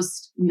the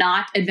most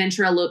not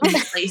adventure elopement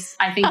place,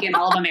 I think, in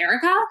all of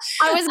America.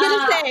 I was going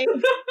to say.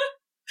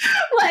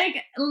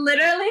 Like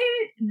literally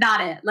not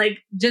it. Like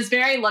just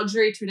very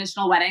luxury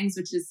traditional weddings,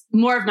 which is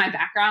more of my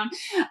background.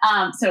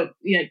 So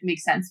yeah, it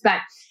makes sense. But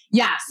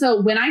yeah,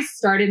 so when I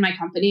started my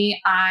company,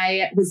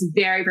 I was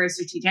very, very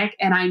strategic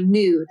and I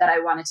knew that I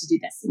wanted to do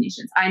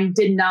destinations. I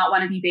did not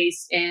want to be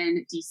based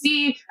in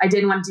DC. I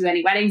didn't want to do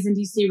any weddings in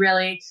DC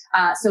really.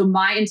 So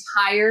my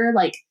entire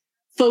like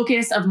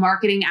focus of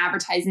marketing,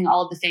 advertising,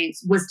 all of the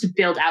things was to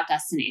build out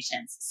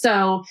destinations.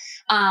 So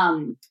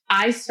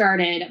I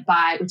started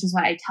which is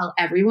what I tell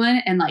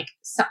everyone. And like,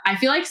 so I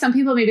feel like some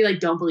people maybe like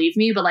don't believe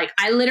me, but like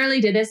I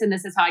literally did this and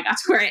this is how I got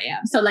to where I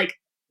am. So like,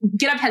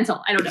 get a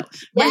pencil. I don't know.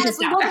 Write this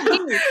down.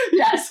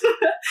 Yes.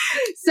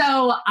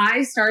 So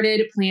I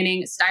started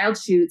planning styled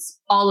shoots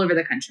all over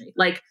the country.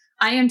 Like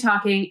I am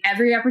talking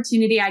every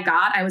opportunity I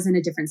got, I was in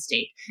a different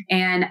state.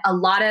 And a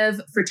lot of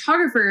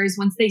photographers,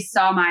 once they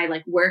saw my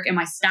like work and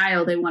my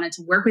style, they wanted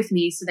to work with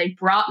me. So they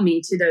brought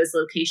me to those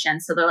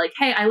locations. So they're like,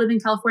 hey, I live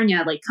in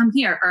California, like come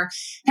here. Or,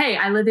 hey,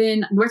 I live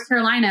in North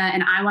Carolina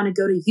and I want to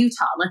go to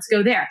Utah. Let's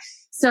go there.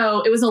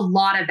 So it was a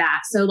lot of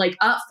that. So like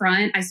up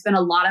front, I spent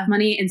a lot of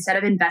money instead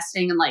of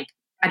investing in like,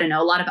 I don't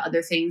know, a lot of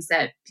other things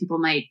that people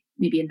might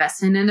maybe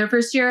invest in their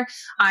first year.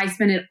 I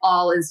spent it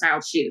all in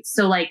styled shoots.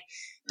 So like,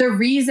 the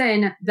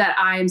reason that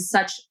I'm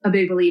such a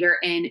big believer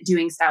in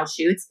doing style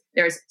shoots,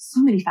 there's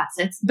so many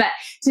facets, but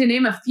to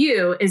name a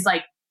few is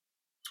like,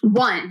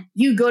 one,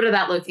 you go to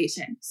that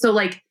location. So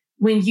like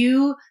when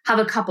you have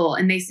a couple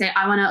and they say,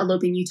 I want to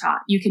elope in Utah,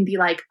 you can be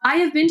like, I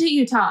have been to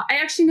Utah. I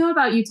actually know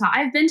about Utah.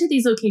 I've been to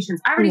these locations.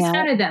 I already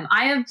scouted them.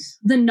 I have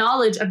the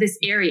knowledge of this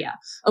area.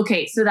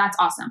 Okay, so that's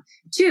awesome.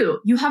 Two,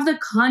 you have the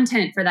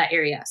content for that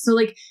area. So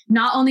like,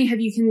 not only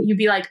you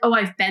be like, oh,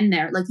 I've been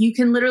there. Like you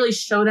can literally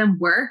show them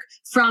work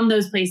from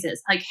those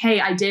places. Like,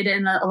 hey, I did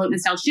an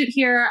elopement style shoot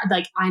here.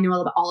 Like I know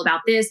all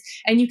about this.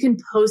 And you can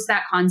post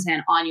that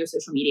content on your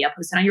social media,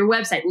 post it on your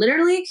website,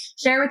 literally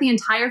share with the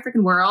entire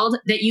freaking world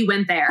that you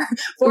went there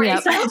for a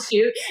style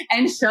shoot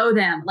and show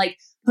them, like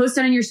post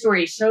it on your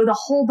story, show the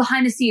whole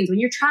behind the scenes when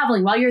you're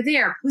traveling, while you're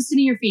there, post it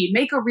in your feed,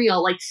 make a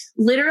reel, like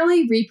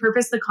literally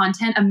repurpose the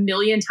content a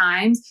million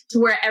times to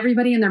where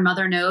everybody and their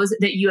mother knows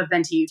that you have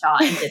been to Utah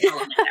and did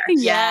elopement there.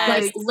 Yes.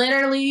 Like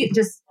literally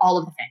just all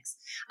of the things.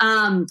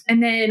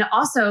 And then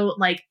also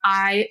like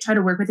I try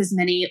to work with as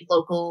many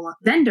local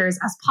vendors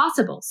as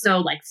possible. So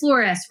like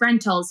florists,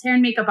 rentals, hair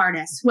and makeup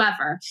artists,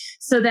 whoever,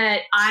 so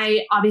that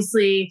I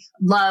obviously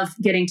love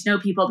getting to know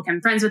people,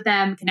 become friends with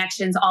them,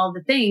 connections, all of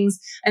the things.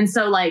 And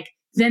so like,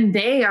 then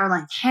they are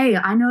like, hey,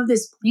 I know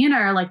this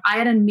planner. Like I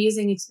had an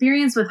amazing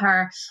experience with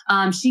her.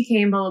 She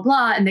came, blah, blah,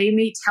 blah. And they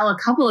may tell a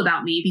couple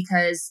about me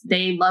because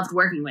they loved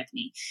working with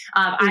me.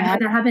 I've had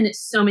that happen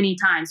so many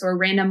times, or a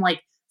random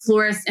like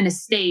florist in a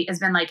state has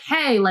been like,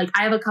 hey, like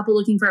I have a couple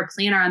looking for a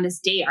planner on this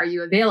date. Are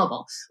you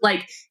available?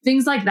 Like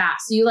things like that.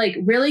 So you like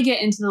really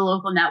get into the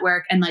local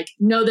network and like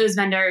know those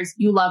vendors,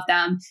 you love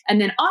them.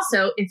 And then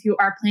also if you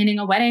are planning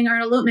a wedding or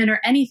an elopement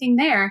or anything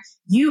there,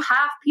 you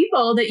have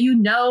people that you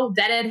know,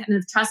 vetted and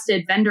have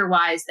trusted vendor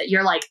wise that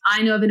you're like,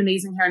 I know of an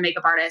amazing hair and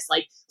makeup artist.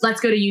 Like,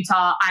 let's go to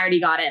Utah. I already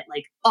got it.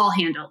 Like all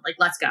handled. Like,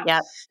 let's go.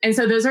 Yep. And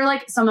so those are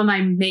like some of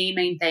my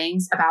main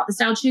things about the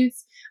style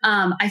shoots.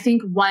 I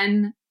think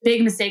one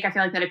big mistake I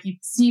feel like that if you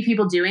see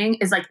people doing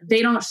is like,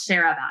 they don't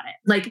share about it.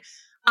 Like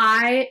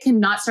I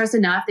cannot stress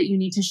enough that you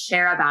need to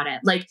share about it.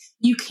 Like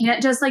you can't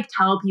just like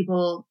tell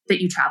people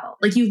that you travel.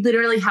 Like you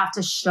literally have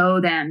to show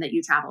them that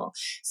you travel.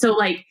 So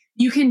like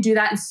you can do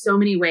that in so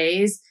many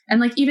ways. And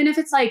like, even if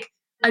it's like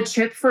a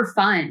trip for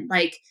fun,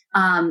 like,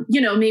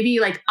 maybe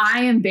like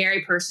I am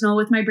very personal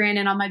with my brand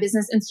and on my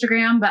business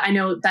Instagram, but I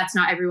know that's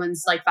not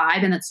everyone's like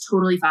vibe and that's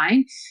totally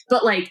fine.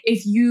 But like,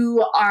 if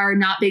you are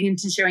not big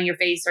into showing your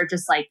face or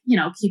just like,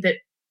 keep it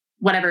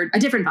whatever, a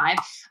different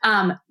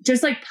vibe,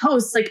 just like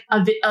post like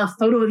a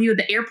photo of you at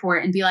the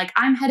airport and be like,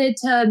 I'm headed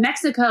to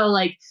Mexico,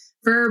 like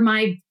for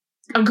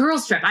a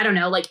girls trip. I don't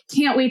know, like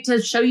can't wait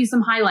to show you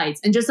some highlights,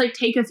 and just like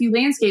take a few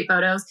landscape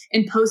photos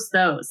and post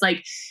those.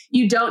 Like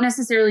you don't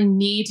necessarily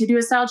need to do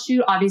a style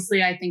shoot.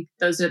 Obviously, I think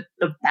those are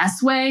the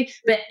best way,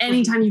 but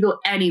anytime you go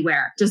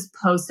anywhere, just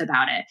post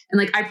about it.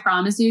 And like, I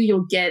promise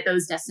you'll get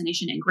those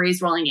destination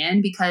inquiries rolling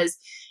in, because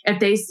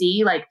if they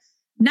see like,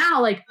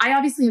 now, like I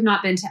obviously have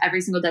not been to every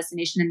single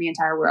destination in the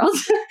entire world.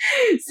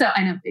 So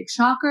I know, big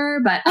shocker,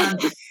 but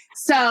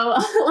so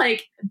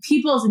like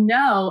people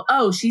know,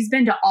 oh, she's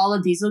been to all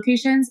of these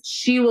locations.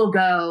 She will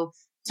go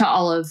to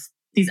all of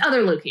these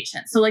other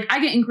locations. So like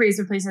I get inquiries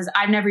for places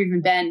I've never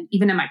even been,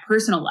 even in my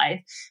personal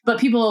life, but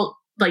people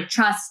like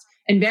trust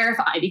and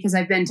verify because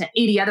I've been to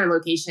 80 other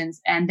locations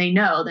and they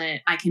know that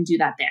I can do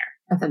that there.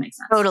 If that makes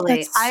sense.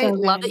 Totally. I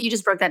love that you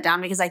just broke that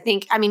down, because I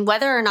think,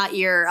 whether or not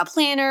you're a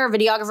planner,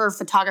 videographer,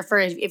 photographer,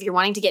 if you're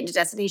wanting to get into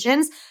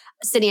destinations,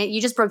 Sydney,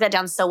 you just broke that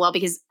down so well,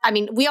 because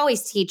we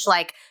always teach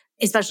like,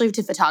 especially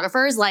to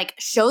photographers, like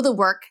show the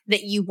work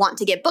that you want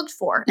to get booked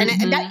for. And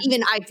that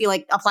even I feel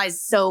like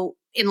applies so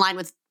in line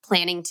with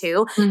planning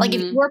too. Like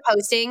if you're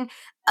posting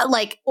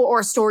like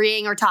or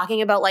storying or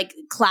talking about like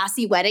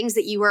classy weddings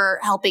that you were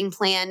helping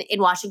plan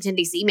in Washington,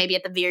 D.C., maybe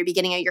at the very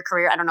beginning of your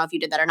career. I don't know if you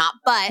did that or not,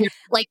 but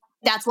like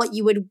that's what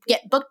you would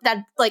get booked,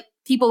 that like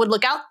people would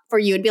look out for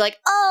you and be like,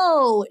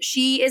 oh,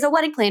 she is a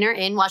wedding planner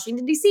in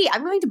Washington, D.C.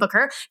 I'm going to book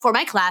her for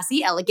my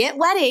classy, elegant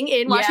wedding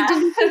in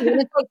Washington, D.C.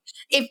 And it's like,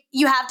 if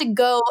you have to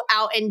go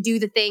out and do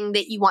the thing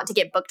that you want to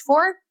get booked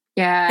for.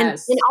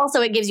 Yes. And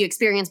also it gives you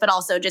experience, but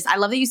also just, I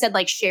love that you said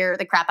like share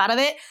the crap out of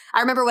it.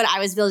 I remember when I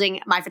was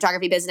building my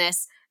photography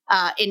business,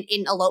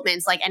 in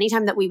elopements, like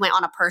anytime that we went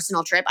on a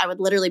personal trip, I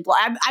would literally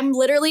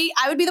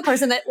I would be the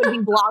person that would be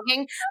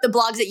blogging the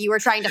blogs that you were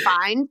trying to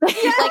find.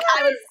 Yes. Like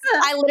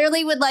I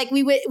literally would like,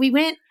 we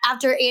went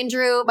after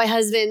Andrew, my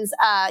husband's,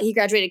 he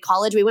graduated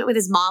college. We went with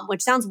his mom,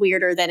 which sounds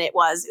weirder than it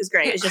was. It was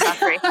great. It was just us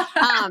three.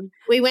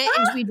 We went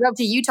and we drove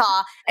to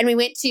Utah and we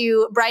went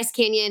to Bryce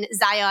Canyon,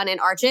 Zion, and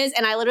Arches.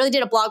 And I literally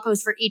did a blog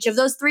post for each of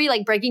those three,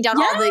 like breaking down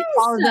all of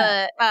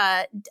the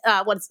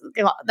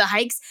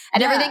hikes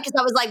and everything. Cause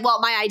I was like,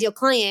 well, my ideal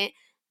client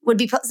would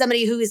be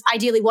somebody who is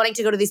ideally wanting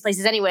to go to these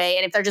places anyway.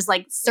 And if they're just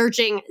like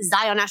searching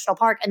Zion National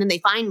Park and then they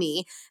find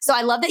me. So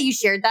I love that you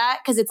shared that,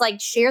 because it's like,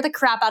 share the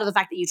crap out of the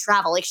fact that you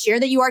travel, like share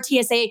that you are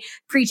TSA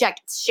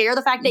pre-checked, share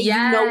the fact that you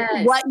know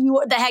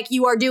what the heck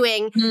you are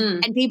doing.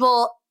 And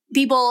people,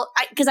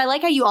 because I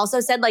like how you also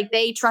said like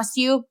they trust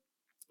you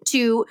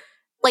to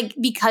like,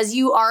 because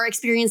you are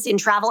experienced in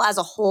travel as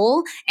a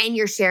whole and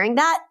you're sharing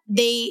that,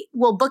 they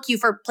will book you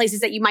for places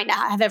that you might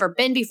not have ever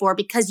been before,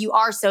 because you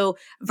are so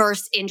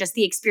versed in just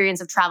the experience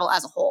of travel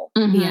as a whole.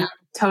 Yeah,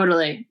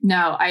 totally.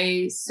 No,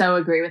 I so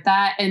agree with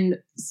that. And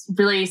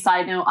really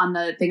side note on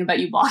the thing about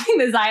you blogging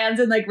the Zions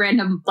and like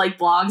random like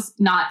blogs,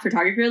 not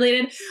photography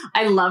related.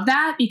 I love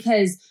that,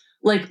 because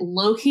like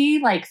low-key,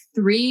 like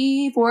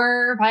 3,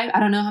 4, 5, I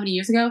don't know how many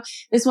years ago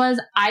this was,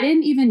 I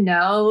didn't even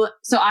know.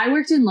 So I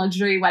worked in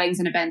luxury weddings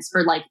and events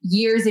for like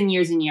years and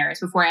years and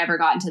years before I ever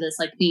got into this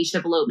like niche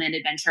of elopement,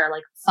 adventure,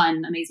 like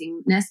fun,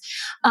 amazingness.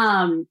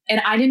 And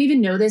I didn't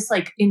even know this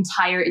like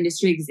entire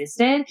industry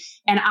existed.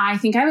 And I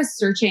think I was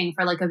searching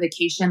for like a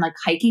vacation, like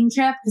hiking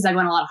trip, because I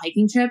went on a lot of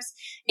hiking trips.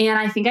 And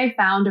I think I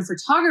found a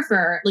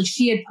photographer, like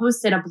she had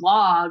posted a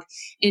blog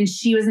and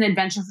she was an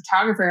adventure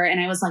photographer.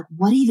 And I was like,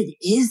 what even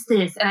is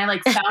this? And I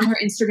like found her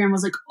Instagram,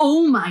 was like,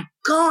 oh my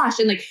gosh.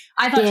 And like,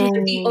 I thought she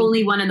was the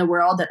only one in the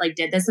world that like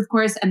did this, of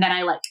course. And then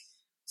I like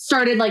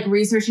started like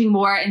researching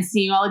more and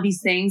seeing all of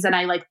these things. And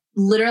I like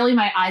literally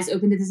my eyes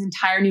opened to this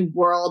entire new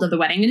world of the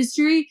wedding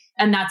industry.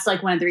 And that's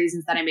like one of the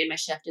reasons that I made my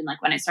shift in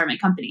like when I started my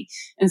company.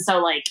 And so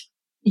like,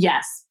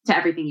 yes, to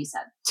everything you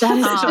said. That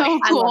is so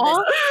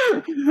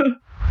cool.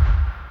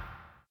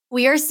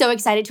 We are so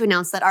excited to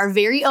announce that our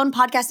very own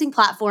podcasting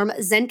platform,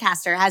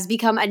 Zencastr, has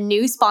become a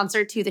new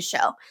sponsor to the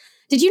show.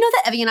 Did you know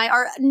that Evie and I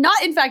are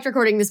not, in fact,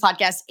 recording this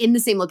podcast in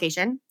the same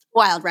location?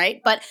 Wild, right?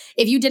 But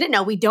if you didn't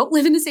know, we don't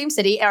live in the same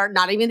city or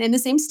not even in the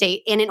same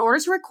state. And in order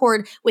to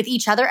record with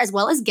each other as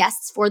well as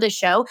guests for the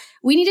show,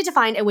 we needed to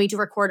find a way to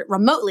record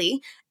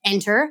remotely.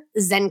 Enter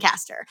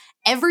Zencastr.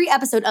 Every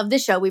episode of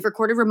this show we've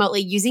recorded remotely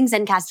using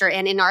Zencastr,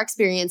 and in our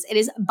experience, it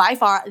is by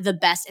far the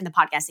best in the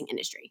podcasting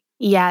industry.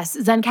 Yes,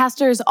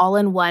 Zencastr's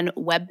all-in-one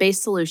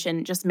web-based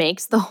solution just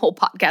makes the whole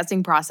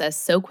podcasting process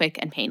so quick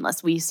and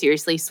painless. We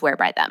seriously swear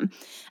by them.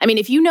 I mean,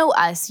 if you know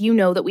us, you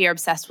know that we are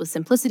obsessed with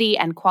simplicity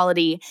and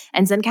quality,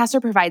 and Zencastr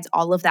provides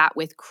all of that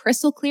with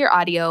crystal clear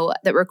audio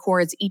that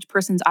records each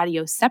person's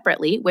audio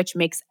separately, which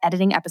makes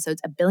editing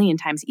episodes a billion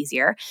times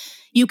easier.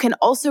 You can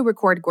also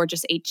record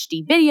gorgeous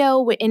HD video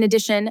in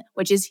addition,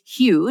 which is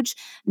huge.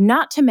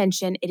 Not to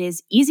mention, it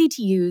is easy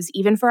to use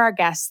even for our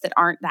guests that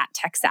aren't that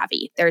tech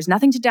savvy. There's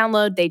nothing to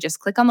download. They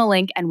just click on the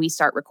link and we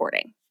start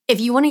recording.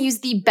 If you want to use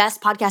the best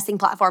podcasting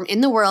platform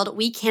in the world,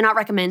 we cannot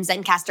recommend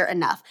Zencastr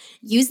enough.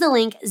 Use the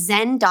link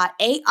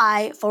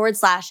zen.ai/The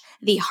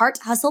Heart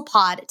Hustle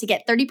Pod to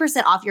get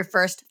 30% off your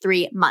first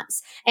 3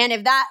 months. And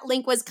if that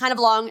link was kind of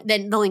long,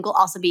 then the link will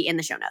also be in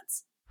the show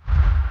notes.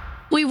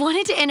 We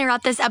wanted to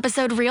interrupt this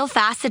episode real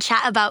fast to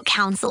chat about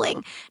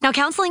counseling. Now,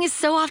 counseling is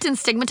so often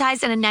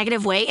stigmatized in a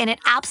negative way, and it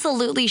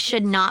absolutely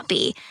should not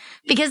be.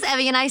 Because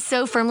Evie and I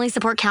so firmly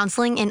support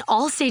counseling in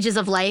all stages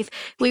of life,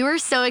 we were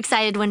so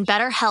excited when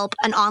BetterHelp,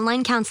 an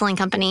online counseling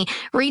company,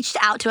 reached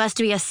out to us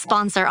to be a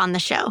sponsor on the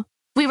show.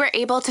 We were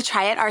able to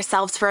try it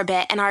ourselves for a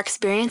bit, and our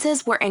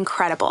experiences were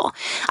incredible.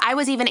 I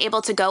was even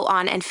able to go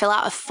on and fill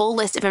out a full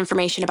list of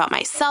information about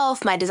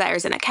myself, my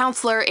desires in a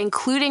counselor,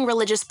 including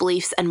religious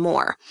beliefs and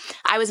more.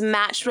 I was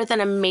matched with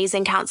an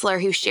amazing counselor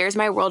who shares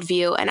my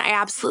worldview, and I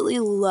absolutely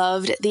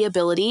loved the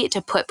ability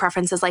to put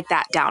preferences like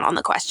that down on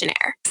the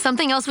questionnaire.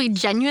 Something else we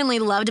genuinely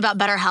loved about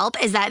BetterHelp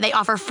is that they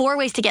offer 4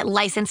 ways to get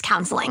licensed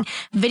counseling: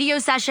 video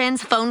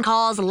sessions, phone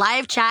calls,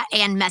 live chat,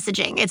 and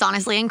messaging. It's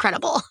honestly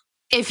incredible.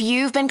 If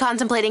you've been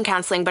contemplating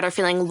counseling but are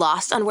feeling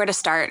lost on where to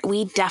start,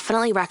 we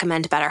definitely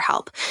recommend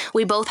BetterHelp.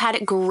 We both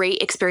had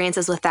great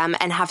experiences with them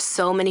and have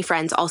so many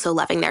friends also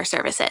loving their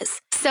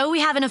services. So we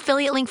have an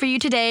affiliate link for you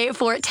today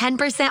for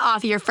 10%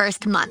 off your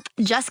first month.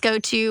 Just go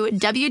to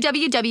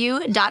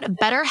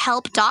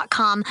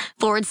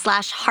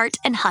www.betterhelp.com/heart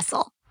and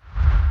hustle.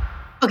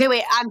 Okay,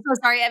 wait, I'm so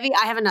sorry, Evie.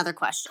 I have another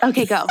question.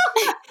 Okay, go.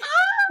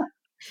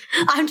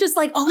 I'm just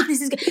like, oh,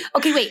 this is good.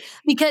 Okay, wait,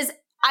 because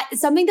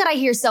something that I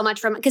hear so much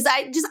from, because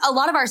a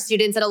lot of our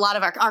students and a lot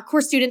of our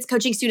course students,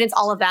 coaching students,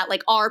 all of that,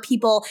 like are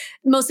people,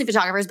 mostly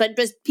photographers, but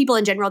just people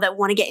in general that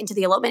want to get into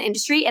the elopement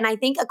industry. And I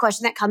think a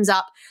question that comes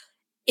up,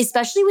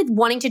 especially with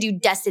wanting to do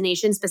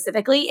destination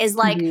specifically, is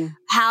like,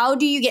 how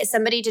do you get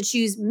somebody to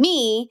choose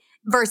me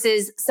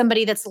versus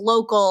somebody that's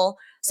local?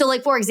 So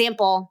like, for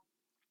example,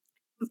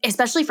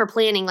 especially for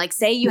planning, like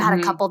say you had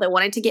a couple that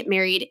wanted to get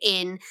married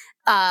in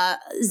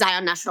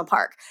Zion National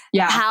Park.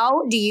 Yeah.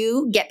 How do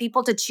you get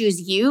people to choose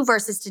you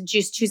versus to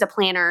just choose a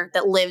planner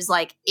that lives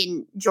like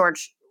in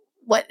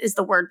what is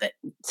the word that?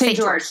 St.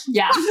 George.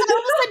 Yeah.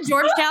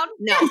 Georgetown?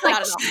 No,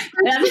 not at all.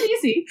 That's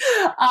easy.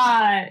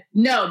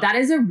 No, that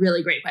is a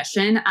really great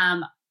question.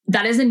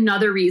 That is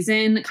another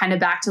reason, kind of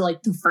back to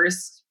like the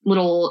first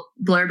little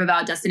blurb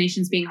about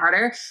destinations being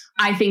harder.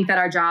 I think that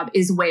our job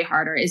is way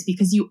harder is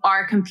because you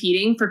are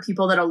competing for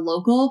people that are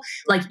local.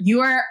 Like you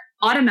are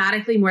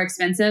automatically more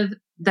expensive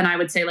than I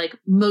would say like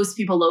most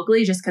people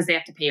locally just because they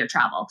have to pay your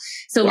travel.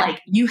 So like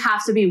you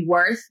have to be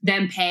worth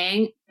them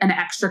paying an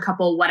extra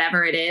couple,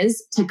 whatever it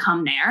is, to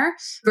come there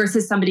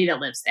versus somebody that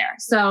lives there.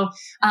 So,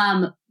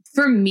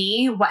 for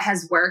me, what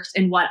has worked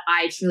and what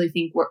I truly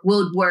think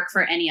will work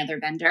for any other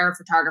vendor,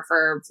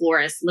 photographer,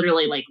 florist,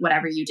 literally like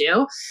whatever you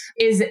do,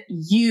 is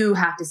you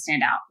have to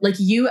stand out. Like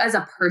you as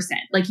a person,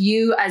 like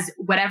you as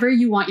whatever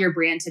you want your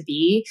brand to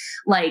be.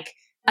 Like,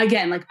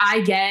 again, like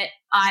I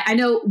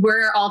know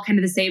we're all kind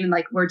of the same and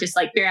like, we're just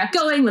like very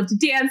outgoing, love to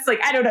dance.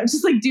 Like, I don't know,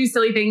 just like do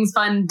silly things,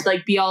 fun,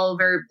 like be all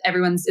over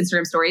everyone's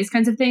Instagram stories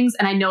kinds of things.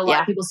 And I know a lot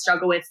of people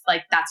struggle with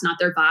like, that's not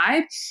their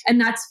vibe, and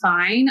that's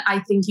fine. I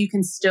think you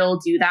can still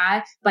do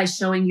that by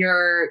showing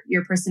your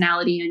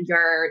personality and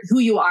who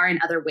you are in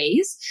other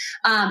ways.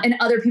 And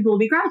other people will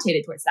be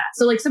gravitated towards that.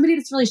 So like somebody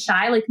that's really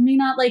shy, like may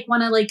not like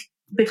want to like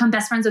become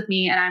best friends with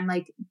me and I'm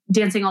like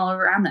dancing all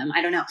around them.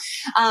 I don't know.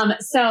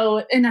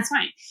 And that's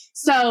fine.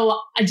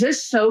 So I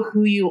just show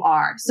who you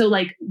are. So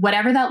like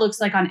whatever that looks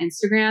like on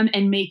Instagram,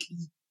 and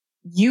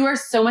you are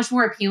so much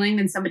more appealing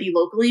than somebody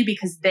locally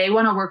because they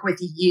want to work with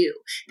you.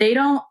 They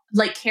don't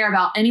like care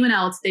about anyone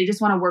else. They just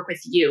want to work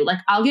with you. Like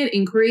I'll get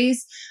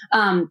inquiries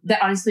that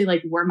honestly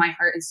like warm my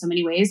heart in so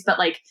many ways, but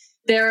like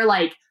they're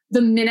like,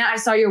 the minute I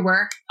saw your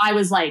work, I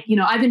was like,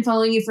 I've been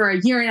following you for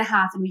a year and a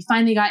half and we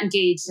finally got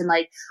engaged. And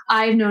like,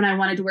 I've known I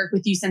wanted to work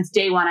with you since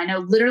day one. I know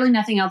literally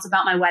nothing else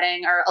about my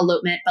wedding or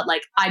elopement, but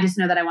like, I just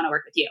know that I want to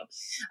work with you.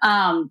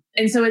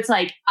 And so it's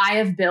like, I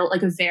have built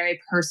like a very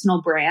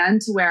personal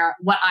brand to where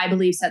what I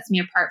believe sets me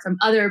apart from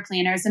other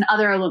planners and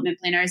other elopement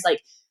planners,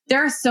 like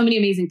there are so many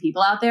amazing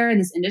people out there in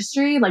this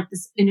industry. Like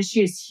this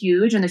industry is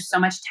huge and there's so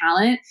much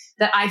talent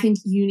that I think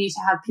you need to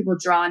have people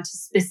drawn to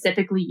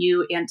specifically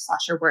you and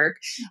 / your work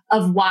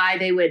of why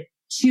they would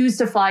choose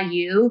to fly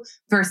you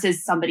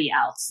versus somebody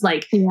else.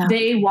 Like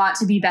they want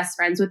to be best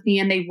friends with me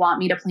and they want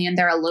me to plan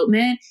their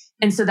elopement.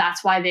 And so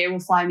that's why they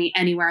will fly me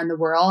anywhere in the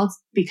world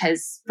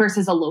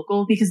versus a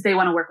local, because they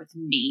want to work with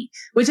me,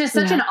 which is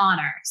such an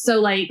honor.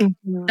 So like,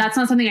 that's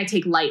not something I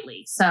take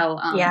lightly. So,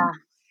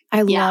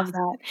 I love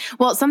that.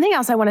 Well, something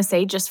else I want to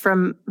say just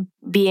from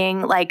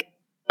being like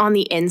on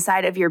the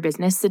inside of your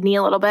business, Sydney,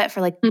 a little bit for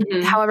like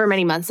however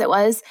many months it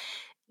was,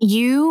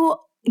 you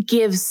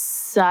give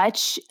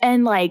such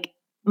an like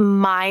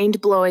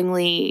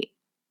mind-blowingly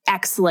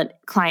excellent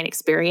client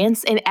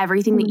experience in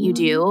everything that you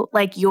do.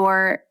 Like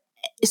you're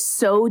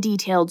so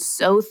detailed,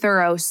 so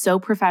thorough, so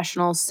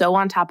professional, so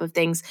on top of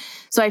things.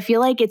 So I feel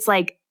like it's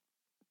like,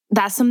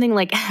 that's something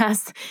like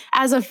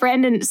as a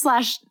friend and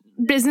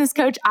 / business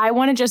coach, I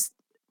want to just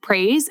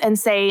praise and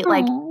say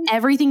like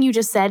everything you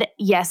just said,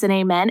 yes and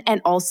amen. And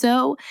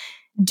also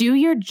do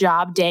your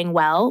job dang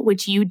well,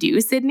 which you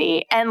do,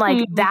 Sydney. And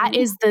like that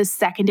is the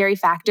secondary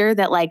factor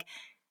that like,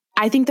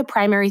 I think the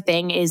primary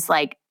thing is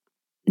like,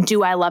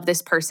 do I love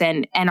this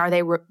person and are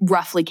they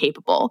roughly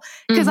capable?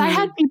 Because I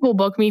had people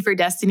book me for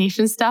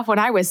destination stuff when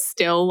I was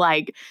still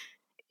like,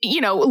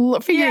 figuring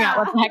out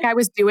what the heck I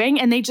was doing,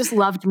 and they just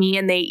loved me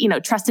and they,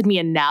 trusted me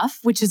enough,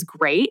 which is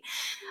great.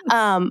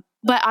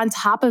 But on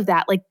top of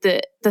that, like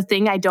the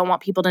thing I don't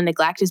want people to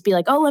neglect is be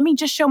like, oh, let me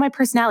just show my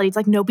personality. It's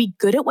like, no, be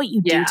good at what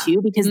you do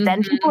too, because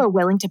then people are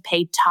willing to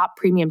pay top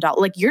premium dollar.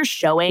 Like you're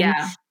showing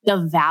the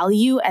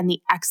value and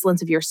the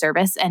excellence of your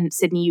service. And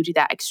Sydney, you do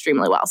that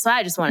extremely well. So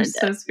I just wanted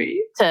to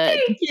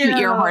toot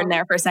your horn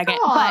there for a second.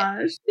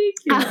 Gosh, thank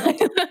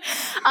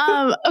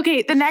you.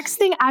 Okay. The next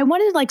thing I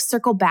wanted to like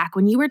circle back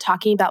when you were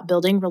talking about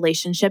building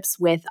relationships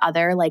with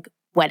other like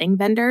wedding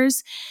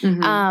vendors.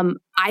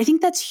 I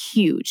think that's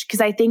huge because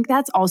I think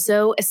that's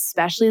also,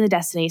 especially in the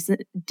destination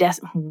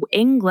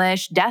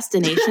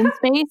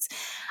space.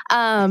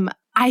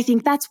 I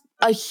think that's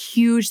a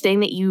huge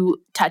thing that you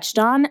touched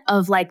on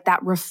of like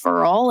that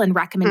referral and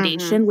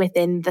recommendation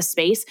within the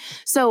space.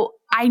 So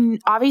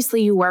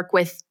obviously you work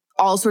with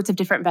all sorts of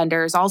different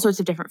vendors, all sorts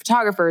of different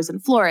photographers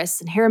and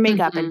florists and hair and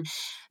makeup and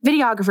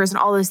videographers and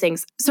all those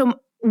things. So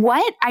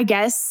what, I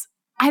guess,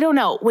 I don't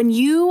know, when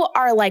you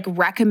are like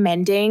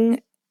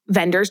recommending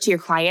vendors to your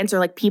clients or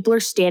like people are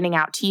standing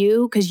out to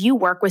you because you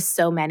work with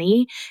so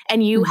many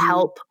and you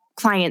help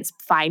clients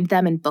find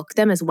them and book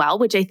them as well,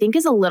 which I think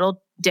is a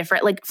little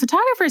different. Like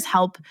photographers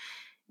help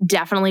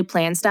definitely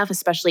plan stuff,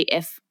 especially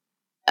if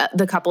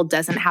the couple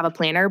doesn't have a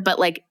planner, but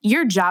like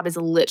your job is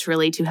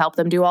literally to help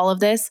them do all of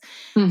this.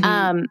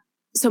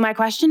 So my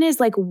question is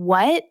like,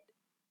 what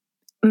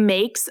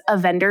makes a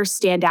vendor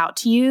stand out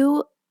to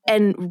you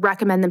and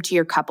recommend them to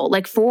your couple?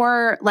 Like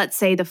for, let's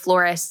say, the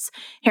florists,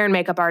 hair and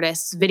makeup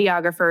artists,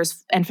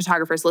 videographers, and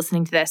photographers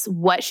listening to this,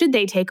 what should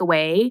they take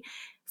away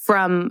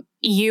from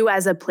you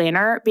as a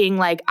planner being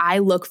like, I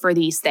look for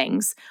these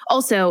things?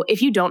 Also,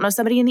 if you don't know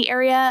somebody in the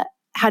area,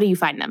 how do you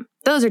find them?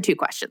 Those are 2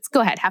 questions.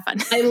 Go ahead. Have fun.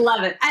 I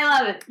love it.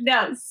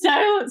 No,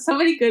 so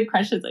many good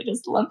questions. I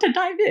just love to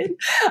dive in.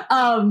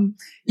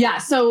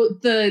 So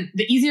the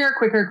easier,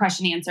 quicker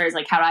question answer is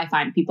like, how do I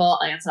find people?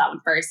 I'll answer that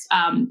one first.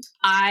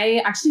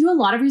 I actually do a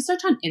lot of research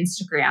on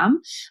Instagram,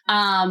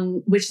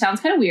 which sounds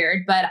kind of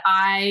weird, but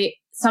I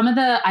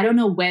don't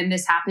know when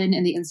this happened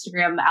in the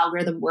Instagram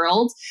algorithm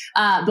world,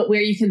 but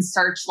where you can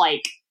search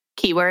like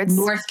keywords.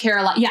 North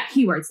Carolina. Yeah,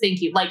 keywords.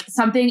 Thank you. Like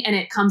something and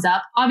it comes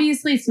up.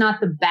 Obviously, it's not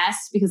the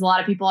best because a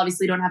lot of people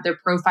obviously don't have their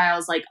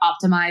profiles like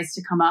optimized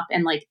to come up.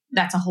 And like,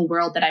 that's a whole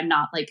world that I'm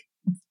not like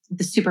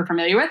super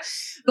familiar with.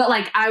 But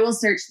like, I will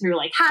search through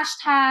like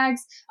hashtags.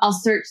 I'll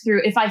search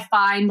through, if I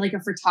find like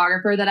a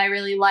photographer that I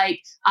really like,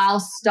 I'll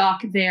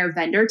stalk their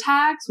vendor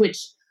tags, which,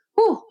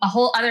 a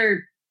whole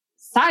other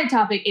side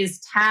topic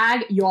is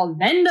tag your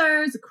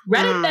vendors,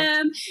 credit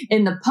them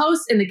in the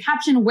post, in the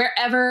caption,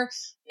 wherever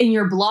in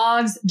your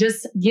blogs.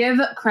 Just give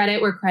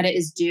credit where credit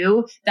is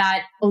due.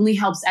 That only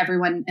helps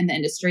everyone in the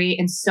industry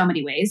in so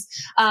many ways.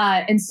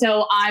 And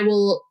so I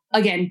will,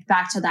 again,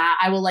 back to that,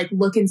 I will like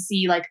look and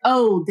see like,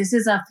 oh, this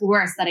is a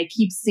florist that I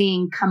keep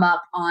seeing come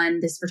up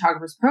on this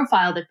photographer's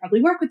profile that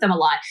probably work with them a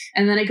lot.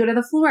 And then I go to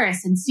the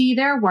florist and see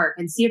their work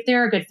and see if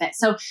they're a good fit.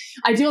 So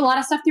I do a lot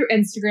of stuff through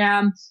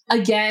Instagram.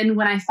 Again,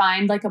 when I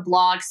find like a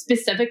blog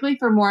specifically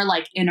for more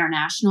like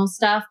international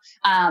stuff,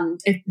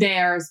 if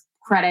there's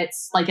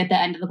credits, like at the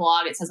end of the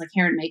blog, it says like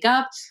hair and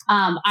makeup.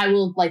 I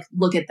will like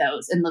look at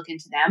those and look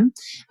into them.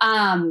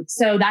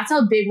 So that's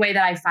a big way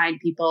that I find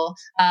people.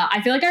 I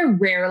feel like I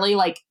rarely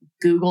like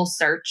Google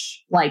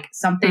search like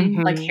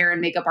something like hair and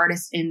makeup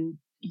artist in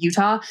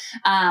Utah.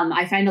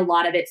 I find a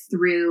lot of it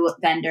through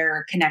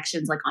vendor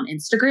connections, like on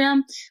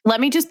Instagram.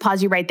 Let me just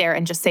pause you right there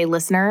and just say,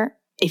 listener,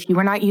 if you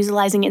are not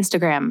utilizing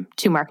Instagram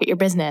to market your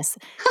business,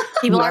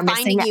 people are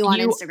finding you on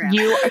Instagram.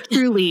 You are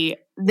truly,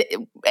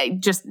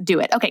 just do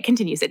it. Okay,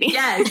 continue, Sydney.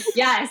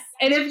 Yes.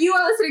 And if you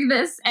are listening to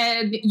this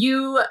and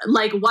you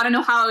like want to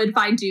know how I would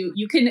find you,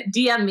 you can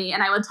DM me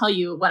and I will tell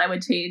you what I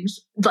would change,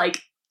 like,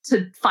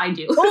 to find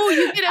you. Oh,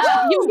 you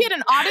get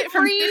an audit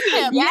from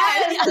Sydney.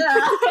 Yes.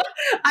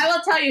 I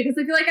will tell you, because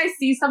I feel like I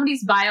see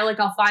somebody's bio, like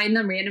I'll find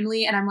them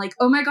randomly and I'm like,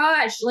 oh my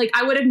gosh, like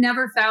I would have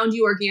never found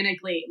you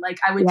organically. Like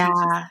I would change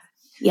this.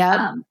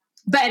 Yeah.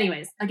 But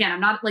anyways, again,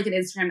 I'm not like an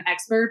Instagram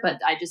expert, but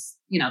I just,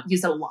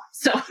 use it a lot.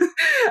 So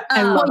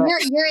well,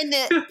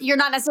 you're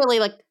not necessarily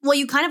like, well,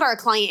 you kind of are a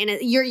client and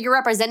you're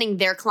representing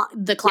the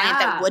client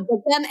that would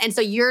book them. And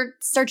so you're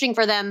searching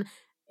for them.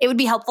 It would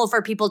be helpful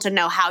for people to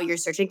know how you're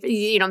searching.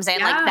 You know what I'm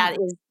saying? Like that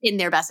is in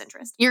their best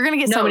interest. You're going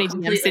to get so many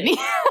DMs, Sydney.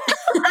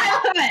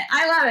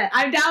 I love it.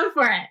 I'm down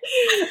for it.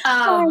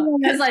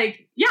 Because I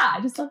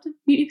just love to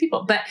meet new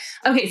people. But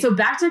okay, so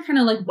back to kind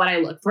of like what I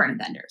look for in a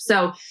vendor.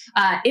 So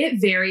it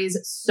varies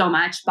so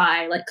much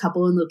by like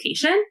couple and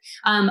location.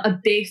 A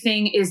big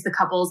thing is the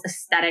couple's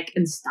aesthetic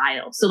and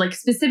style. So like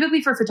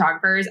specifically for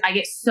photographers, I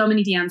get so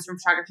many DMs from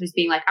photographers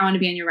being like, I want to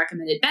be on your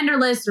recommended vendor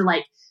list, or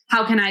like,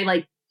 how can I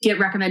like get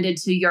recommended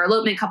to your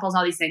elopement couples,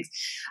 all these things.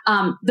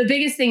 The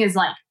biggest thing is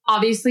like,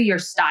 obviously your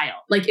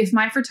style. Like if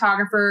my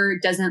photographer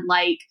doesn't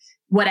like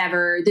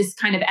whatever, this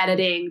kind of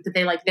editing, that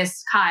they like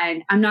this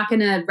kind, I'm not going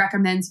to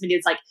recommend somebody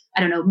that's like,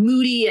 I don't know,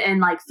 moody and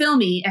like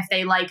filmy if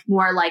they like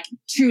more like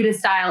true to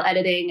style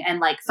editing and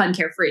like fun,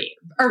 carefree,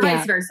 or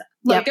vice versa.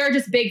 Like there are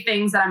just big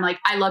things that I'm like,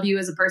 I love you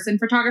as a person,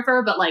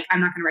 photographer, but like,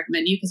 I'm not going to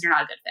recommend you because you're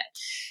not a good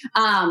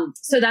fit.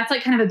 So that's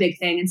like kind of a big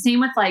thing. And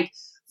same with like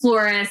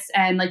florists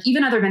and like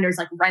even other vendors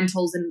like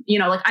rentals. And,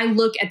 like I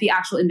look at the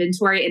actual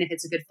inventory and if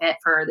it's a good fit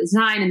for the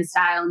design and the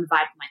style and the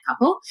vibe of my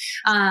couple.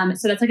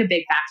 So that's like a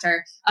big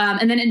factor.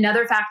 And then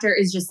another factor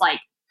is just like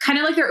kind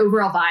of like their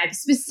overall vibe,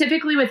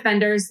 specifically with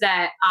vendors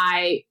that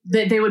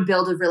they would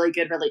build a really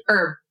good,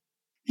 or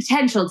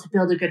potential to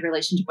build a good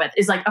relationship with,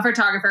 is like a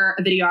photographer,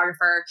 a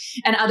videographer,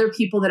 and other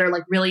people that are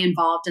like really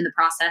involved in the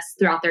process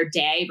throughout their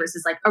day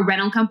versus like a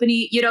rental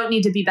company. You don't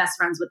need to be best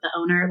friends with the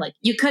owner. Like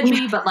you could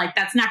be, but like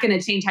that's not going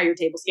to change how your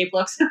tablescape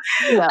looks.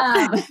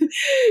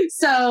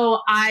 So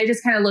I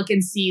just kind of look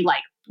and see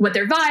like what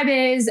their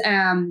vibe is,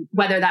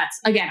 whether that's,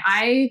 again,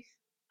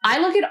 I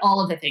look at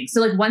all of the things.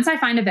 So like once I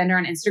find a vendor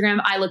on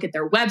Instagram, I look at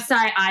their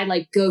website. I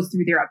like go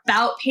through their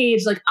about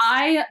page. Like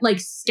I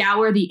like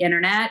scour the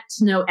internet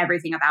to know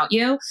everything about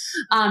you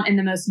in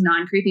the most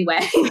non-creepy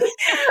way.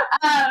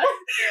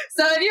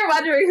 So if you're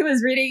wondering who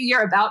is reading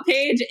your about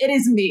page, it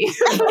is me.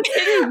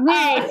 It is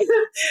me.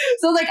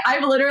 So like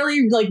I've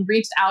literally like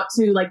reached out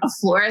to like a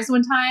florist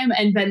one time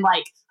and been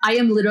like, I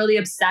am literally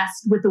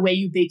obsessed with the way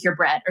you bake your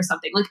bread or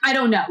something. Like, I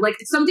don't know, like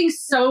something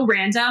so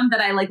random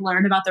that I like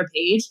learned about their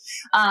page.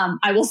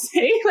 I will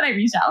say when I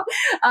reached out,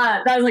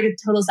 that was like a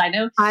total side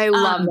note. I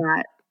love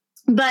that.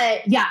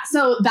 But yeah,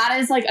 so that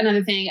is like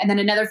another thing. And then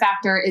another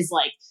factor is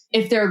like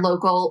if they're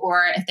local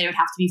or if they would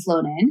have to be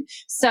flown in.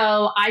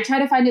 So I try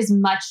to find as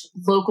much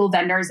local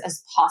vendors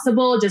as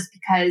possible just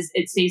because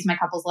it saves my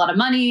couples a lot of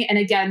money. And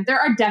again, there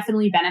are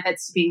definitely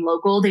benefits to being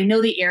local. They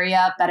know the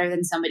area better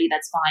than somebody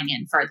that's flying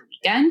in for the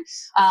weekend.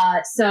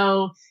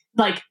 So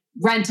like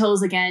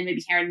rentals, again,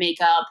 maybe hair and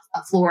makeup,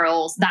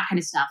 florals, that kind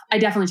of stuff. I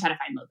definitely try to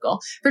find local.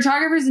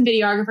 Photographers and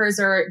videographers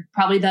are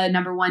probably the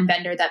number one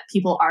vendor that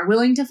people are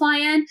willing to fly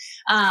in,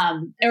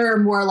 or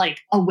more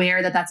like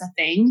aware that that's a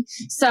thing.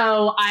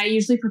 So I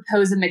usually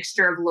propose a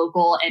mixture of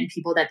local and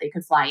people that they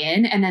could fly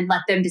in, and then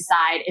let them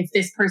decide if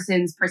this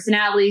person's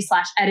personality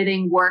 /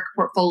 editing work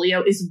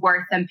portfolio is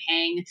worth them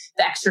paying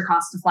the extra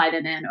cost to fly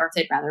them in, or if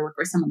they'd rather work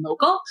with someone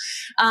local.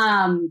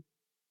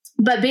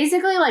 But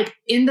basically, like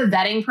in the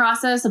vetting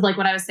process of like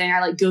what I was saying,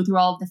 I like go through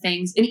all of the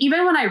things. And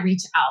even when I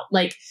reach out,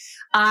 like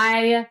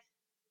I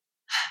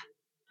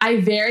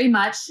very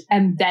much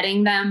am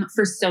vetting them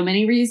for so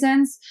many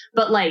reasons,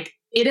 but like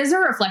it is a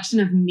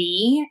reflection of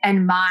me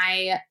and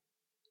my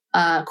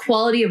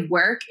quality of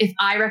work if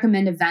I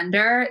recommend a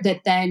vendor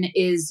that then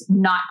is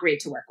not great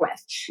to work with.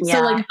 Yeah.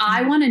 So like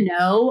I want to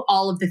know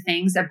all of the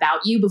things about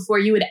you before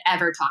you would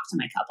ever talk to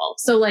my couple.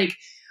 So like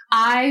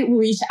I will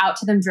reach out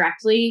to them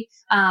directly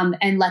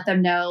and let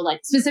them know, like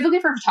specifically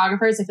for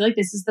photographers, I feel like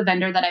this is the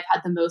vendor that I've had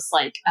the most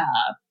like,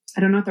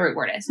 I don't know what the right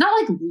word is. Not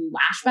like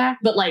lashback,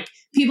 but like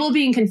people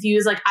being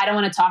confused. Like, I don't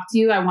want to talk to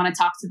you. I want to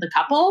talk to the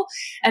couple.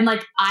 And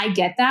like, I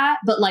get that,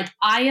 but like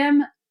I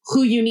am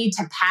who you need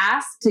to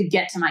pass to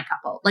get to my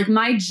couple. Like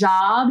my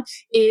job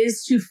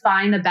is to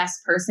find the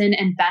best person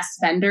and best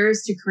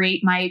vendors to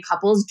create my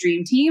couple's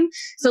dream team.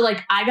 So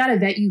like I got to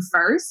vet you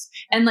first.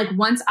 And like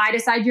once I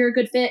decide you're a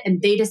good fit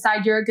and they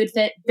decide you're a good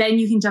fit, then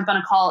you can jump on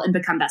a call and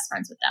become best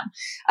friends with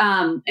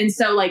them. And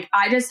so like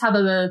I just have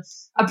a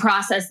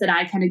process that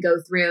I kind of go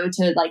through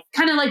to like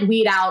kind of like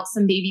weed out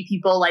some baby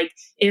people. Like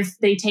if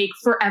they take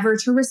forever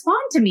to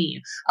respond to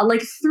me,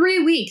 like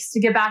 3 weeks to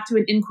get back to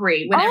an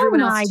inquiry when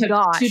everyone else took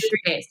 2 to 3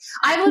 days. days.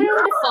 I literally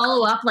had to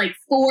follow up like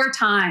 4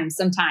 times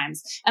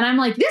sometimes. And I'm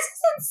like, this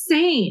is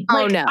insane.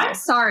 Like, no. I'm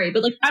sorry,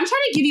 but like, I'm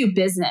trying to give you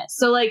business.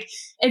 So like,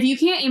 if you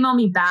can't email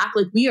me back,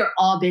 like we are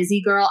all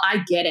busy, girl.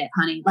 I get it,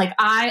 honey. Like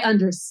I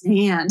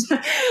understand,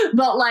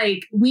 but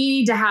like we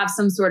need to have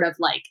some sort of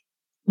like,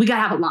 we got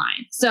to have a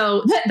line.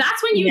 So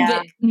that's when you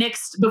get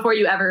nixed before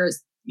you ever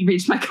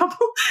reach my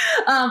couple.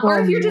 Or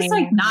if you're just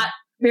like not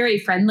very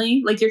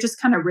friendly, like you're just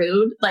kind of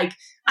rude. Like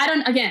I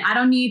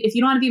don't need, if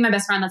you don't want to be my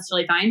best friend, that's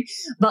really fine.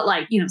 But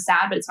like,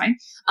 sad, but it's fine.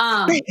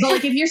 But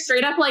like if you're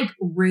straight up like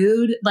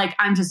rude, like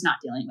I'm just not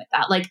dealing with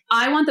that. Like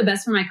I want the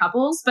best for my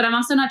couples, but I'm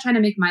also not trying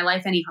to make my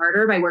life any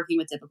harder by working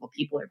with difficult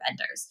people or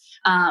vendors.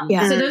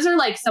 So those are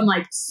like some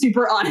like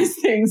super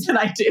honest things that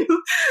I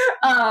do.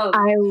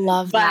 I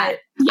love that.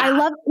 Yeah.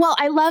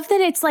 I love that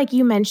it's like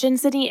you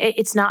mentioned, Sydney,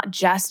 it's not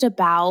just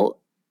about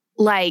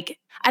like,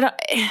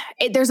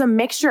 there's a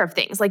mixture of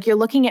things. Like you're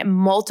looking at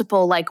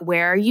multiple, like,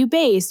 where are you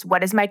based?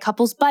 What is my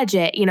couple's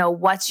budget?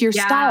 What's your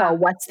style?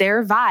 What's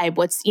their vibe?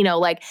 What's,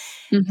 like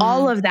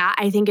all of that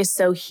I think is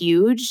so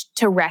huge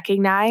to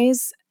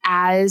recognize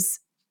as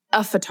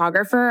a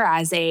photographer,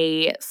 as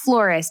a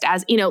florist,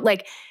 as,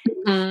 like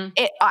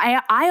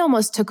I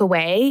almost took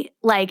away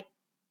like,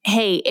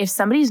 hey, if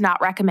somebody's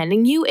not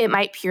recommending you, it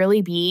might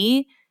purely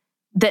be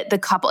that the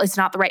couple, it's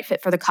not the right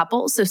fit for the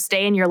couple. So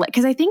stay in your,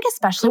 because I think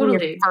especially when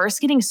you're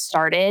first getting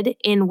started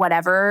in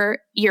whatever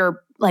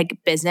your like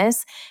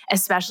business,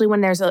 especially when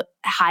there's a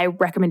high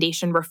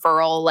recommendation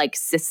referral like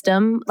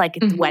system, like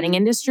the wedding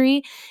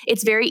industry,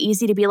 it's very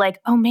easy to be like,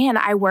 oh man,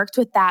 I worked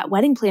with that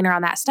wedding planner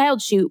on that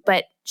styled shoot,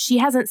 but she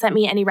hasn't sent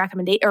me any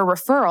recommendation or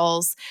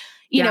referrals.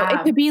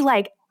 It could be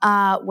like,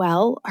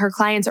 well, her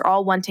clients are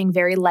all wanting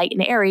very light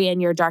and airy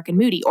and you're dark and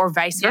moody, or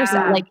vice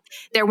versa. Like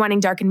they're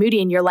wanting dark and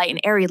moody and you're light and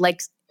airy.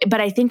 Like, but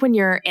I think when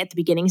you're at the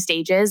beginning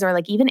stages or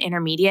like even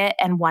intermediate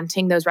and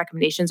wanting those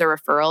recommendations or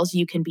referrals,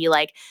 you can be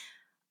like,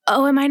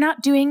 oh, am I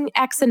not doing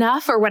X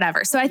enough or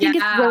whatever? So I think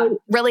it's really,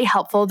 really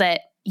helpful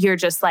that you're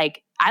just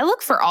like, I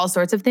look for all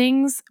sorts of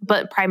things,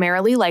 but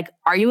primarily like,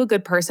 are you a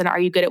good person? Are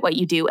you good at what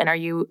you do? And are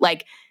you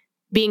like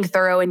being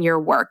thorough in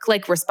your work,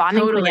 like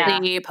responding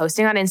quickly,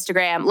 posting on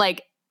Instagram?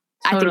 Like,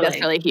 I think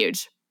that's really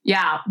huge.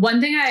 Yeah. One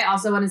thing I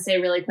also want to say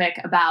really quick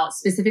about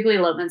specifically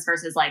elopements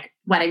versus like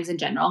weddings in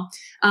general.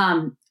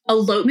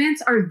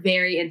 Elopements are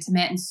very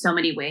intimate in so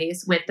many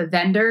ways with the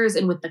vendors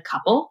and with the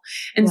couple.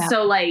 And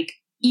so like,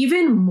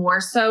 even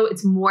more so,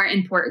 it's more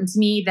important to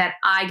me that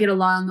I get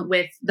along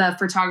with the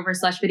photographer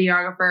 /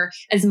 videographer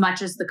as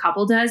much as the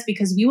couple does,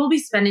 because we will be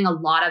spending a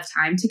lot of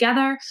time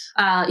together.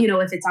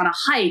 If it's on a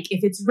hike,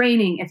 if it's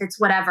raining, if it's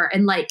whatever.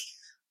 And like,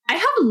 I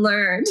have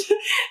learned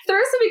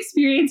through some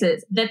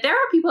experiences that there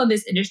are people in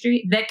this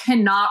industry that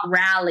cannot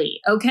rally.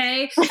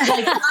 Okay. Like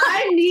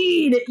I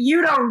need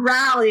you to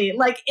rally.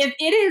 Like if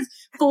it is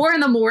 4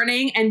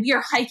 a.m. and we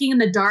are hiking in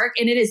the dark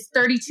and it is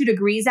 32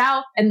 degrees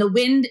out and the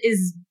wind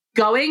is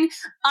going,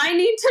 I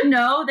need to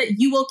know that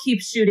you will keep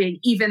shooting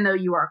even though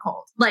you are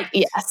cold. Like,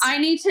 I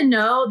need to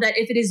know that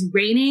if it is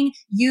raining,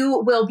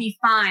 you will be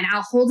fine.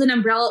 I'll hold an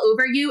umbrella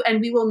over you and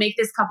we will make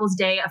this couple's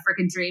day a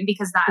freaking dream,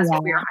 because that is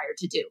what we are hired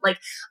to do. Like,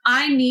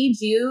 I need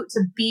you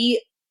to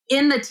be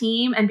in the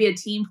team and be a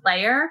team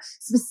player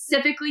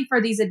specifically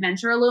for these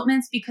adventure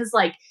elopements, because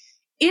like,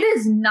 it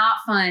is not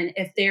fun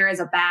if there is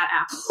a bad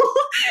apple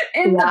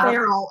in the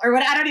barrel or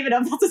what. I don't even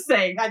know if that's a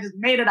saying. I just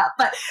made it up,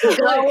 but go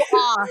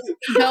off.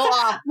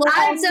 Well,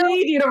 I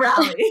need you to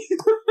rally.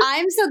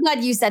 I'm so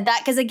glad you said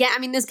that. Cause again, I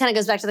mean, this kind of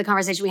goes back to the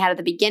conversation we had at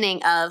the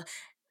beginning of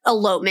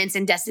elopements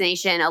and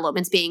destination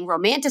elopements being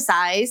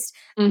romanticized.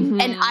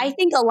 And I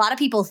think a lot of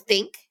people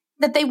think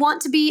that they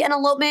want to be an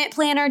elopement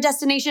planner,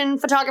 destination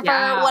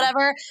photographer,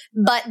 whatever.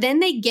 But then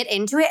they get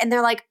into it and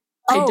they're like,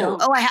 I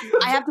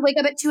have to wake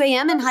up at 2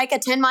 a.m. and hike a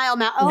 10-mile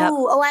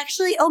mountain.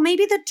 Actually,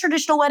 maybe the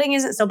traditional wedding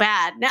isn't so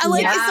bad. Now, so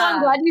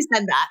I'm glad you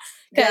said that,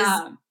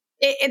 because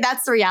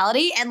that's the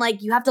reality. And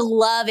like, you have to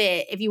love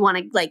it if you want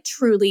to like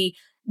truly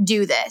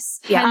do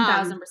this.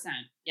 10,000%.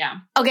 Yeah.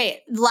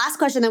 Okay. The last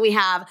question that we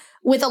have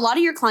with a lot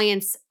of your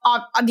clients,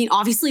 I mean,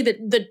 obviously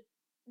the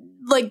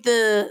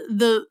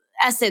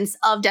essence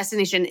of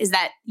destination is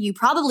that you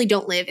probably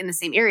don't live in the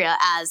same area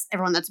as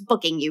everyone that's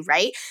booking you,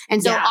 right?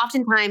 And so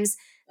oftentimes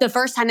the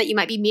first time that you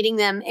might be meeting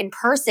them in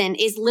person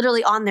is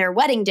literally on their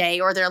wedding day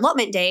or their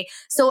elopement day.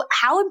 So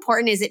how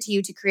important is it to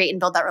you to create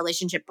and build that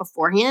relationship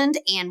beforehand?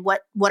 And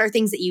what are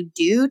things that you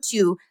do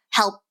to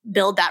help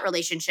build that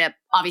relationship,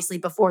 obviously,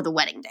 before the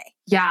wedding day?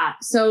 Yeah.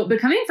 So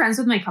becoming friends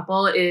with my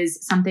couple is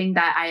something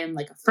that I am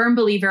like a firm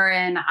believer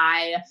in.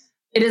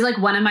 It is like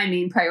one of my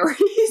main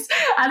priorities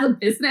as a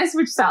business,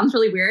 which sounds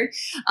really weird.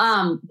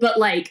 But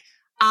like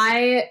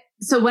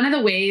so one of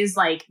the ways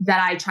like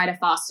that I try to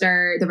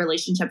foster the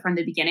relationship from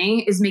the beginning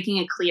is making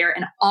it clear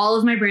in all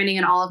of my branding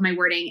and all of my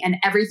wording and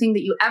everything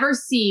that you ever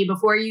see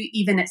before you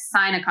even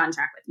sign a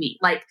contract with me.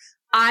 Like,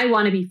 I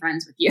want to be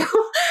friends with you.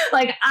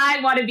 Like,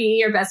 I want to be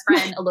your best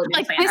friend, elopement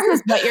like planner.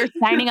 This is what you're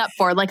signing up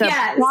for, like a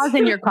clause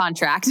in your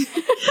contract.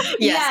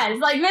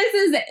 Yes, like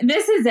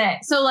this is it.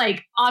 So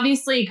like,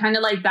 obviously kind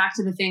of like back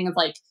to the thing of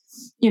like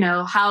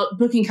how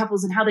booking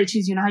couples and how they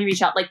choose you and how you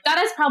reach out. Like that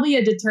is probably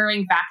a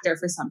deterring factor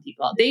for some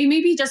people. They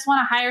maybe just want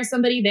to hire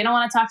somebody. They don't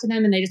want to talk to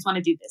them and they just want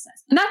to do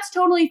business. And that's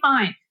totally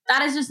fine.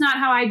 That is just not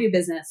how I do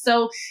business.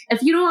 So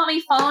if you don't want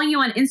me following you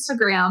on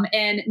Instagram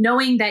and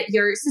knowing that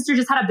your sister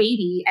just had a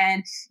baby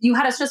and you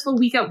had a stressful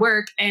week at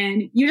work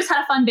and you just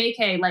had a fun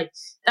vacay, like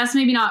that's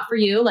maybe not for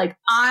you. Like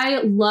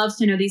I love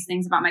to know these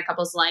things about my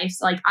couple's lives.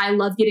 Like I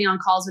love getting on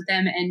calls with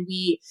them and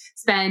we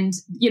spend,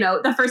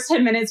 the first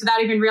 10 minutes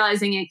without even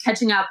realizing it,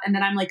 catching up. And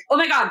then I'm like, oh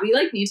my God, we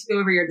like need to go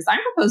over your design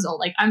proposal.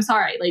 Like, I'm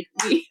sorry. Like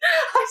I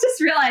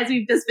just realized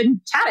we've just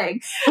been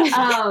chatting.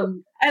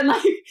 And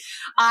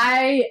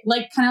I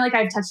kind of like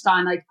I've touched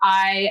on, like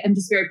I am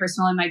just very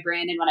personal in my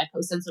brand and what I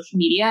post on social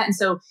media. And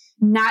so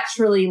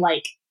naturally,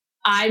 like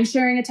I'm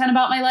sharing a ton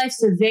about my life.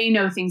 So they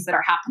know things that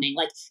are happening.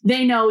 Like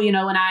they know, when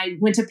I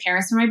went to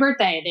Paris for my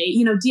birthday, they,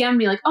 DM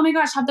me like, oh my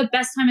gosh, have the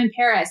best time in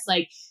Paris.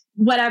 Like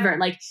whatever,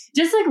 like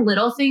just like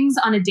little things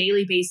on a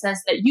daily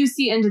basis that you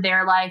see into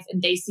their life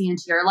and they see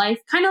into your life.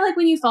 Kind of like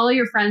when you follow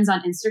your friends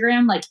on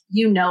Instagram, like,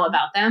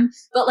 about them,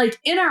 but like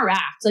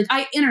interact, like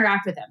I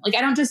interact with them. Like,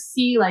 I don't just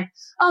see like,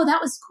 oh,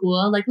 that was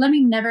cool. Like, let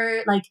me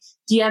never like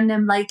DM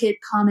them, like it,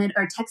 comment,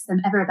 or text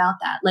them ever about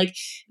that. Like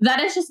that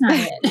is just not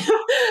it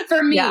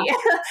for me. Yeah.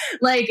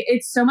 Like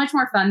it's so much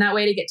more fun that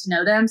way to get to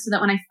know them so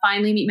that when I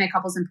finally meet my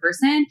couples in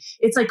person,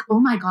 it's like, oh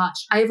my gosh,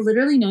 I have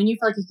literally known you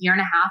for like a year and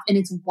a half and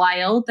it's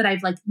wild that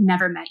I've like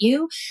never met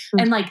you.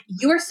 And like,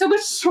 you are so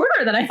much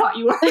shorter than I thought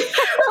you were. Like,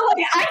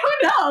 I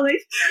don't know.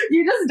 Like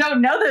you just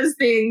don't know those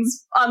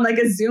things on like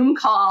a Zoom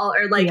call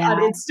or like on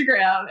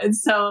Instagram. And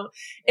so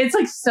it's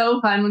like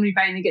so fun when we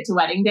finally get to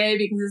wedding day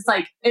because it's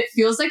like, it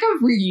feels like a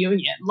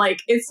reunion.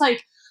 Like, it's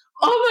like,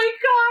 oh my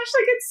gosh,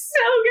 like, it's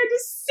so good to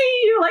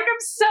see you. Like, I'm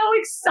so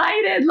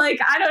excited. Like,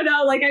 I don't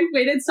know, like, I've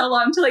waited so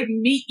long to like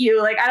meet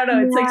you. Like, I don't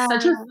know. It's like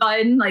such a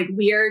fun, like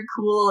weird,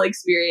 cool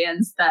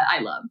experience that I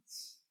love.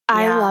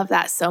 I love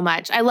that so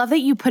much. I love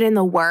that you put in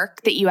the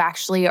work, that you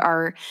actually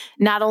are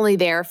not only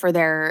there for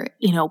their,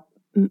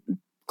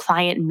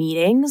 client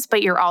meetings,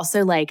 but you're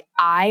also like,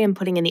 I am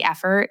putting in the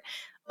effort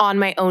on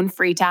my own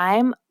free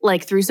time,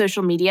 like through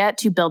social media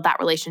to build that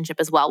relationship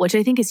as well, which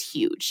I think is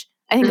huge.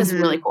 I think that's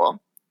really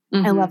cool.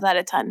 I love that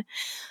a ton.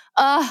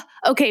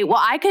 Okay.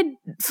 Well, I could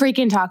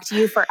freaking talk to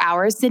you for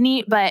hours,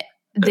 Sydney, but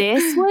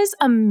this was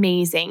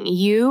amazing.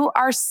 You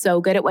are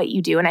so good at what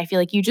you do. And I feel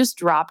like you just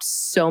dropped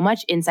so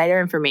much insider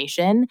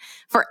information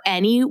for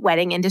any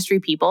wedding industry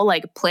people,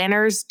 like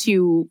planners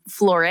to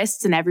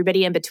florists and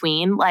everybody in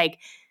between. Like,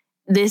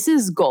 this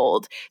is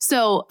gold.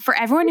 So for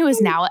everyone who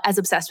is now as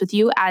obsessed with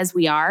you as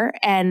we are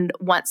and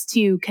wants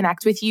to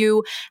connect with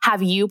you,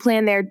 have you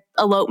plan their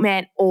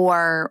elopement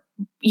or,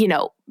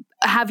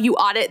 have you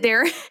audit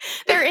their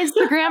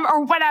Instagram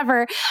or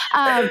whatever,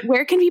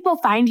 where can people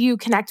find you,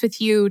 connect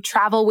with you,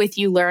 travel with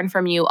you, learn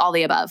from you, all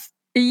the above?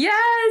 Yes,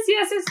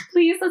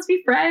 please, let's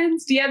be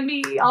friends. DM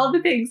me, all of the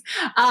things.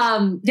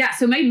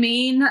 So my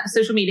main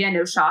social media,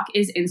 no shock,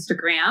 is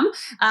Instagram.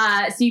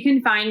 So you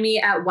can find me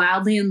at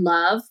Wildly in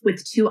Love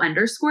with 2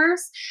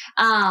 underscores.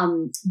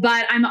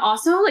 But I'm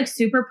also like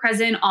super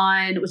present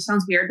on, which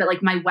sounds weird, but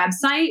like my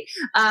website,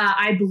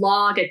 I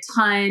blog a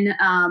ton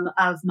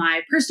of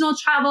my personal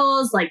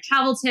travels, like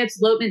travel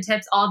tips, elopement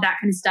tips, all of that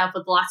kind of stuff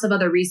with lots of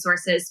other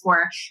resources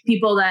for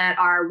people that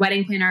are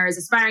wedding planners,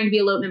 aspiring to be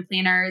elopement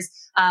planners,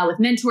 with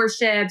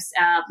mentorships,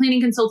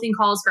 planning consulting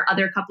calls for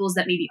other couples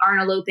that maybe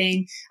aren't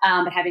eloping,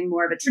 but having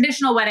more of a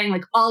traditional wedding,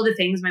 like all the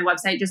things. My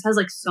website just has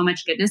like so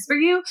much goodness for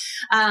you.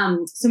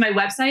 So my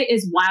website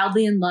is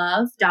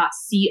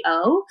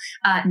wildlyinlove.co,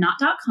 not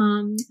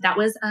 .com. That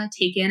was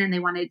taken and they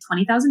wanted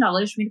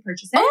 $20,000 for me to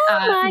purchase it. Oh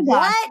my God.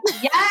 What?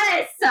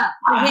 Yes.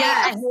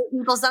 I hate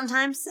people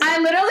sometimes. I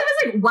literally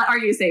was like, what are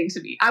you saying to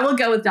me? I will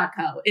go with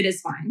 .co. It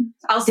is fine.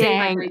 I'll say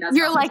my $3,000.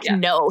 You're like,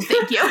 no,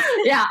 thank you.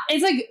 Yeah.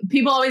 It's like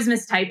people always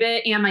mistype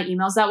it and my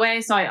email's that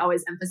way. So I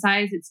always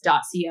emphasize it's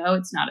 .co.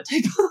 It's not a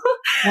typo.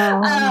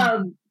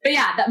 But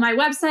yeah, my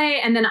website.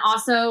 And then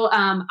also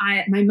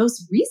my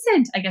most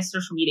recent, I guess,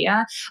 social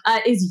media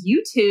is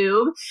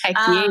YouTube. Heck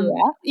yeah.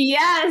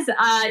 Yes.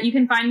 You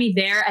can find me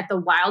there at The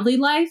Wildly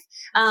Life.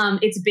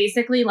 It's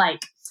basically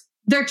like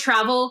they're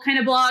travel kind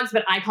of blogs,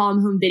 but I call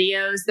them home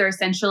videos. They're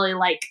essentially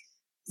like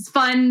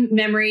fun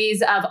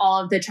memories of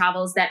all of the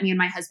travels that me and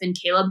my husband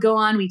Caleb go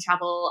on. We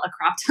travel a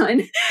crop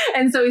ton.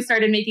 And so we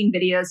started making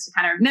videos to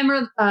kind of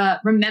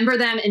remember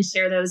them and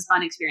share those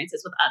fun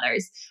experiences with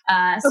others.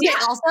 Also,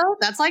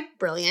 that's like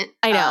brilliant.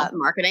 I know.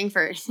 Marketing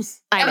for,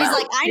 I know. was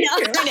like, I know.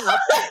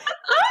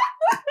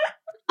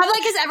 I'm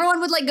like, because everyone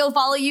would like go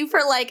follow you for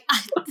like,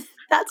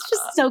 that's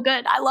just so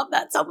good. I love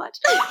that so much.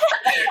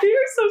 You're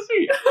so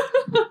sweet.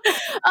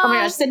 Oh my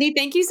gosh, Sydney,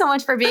 thank you so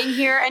much for being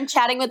here and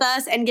chatting with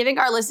us and giving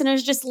our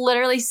listeners just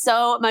literally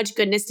so much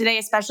goodness today,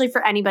 especially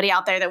for anybody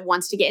out there that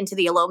wants to get into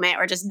the elopement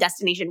or just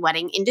destination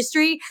wedding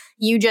industry.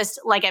 You just,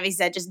 like Evie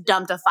said, just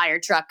dumped a fire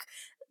truck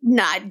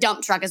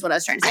dump truck is what I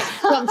was trying to say.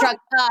 Dump truck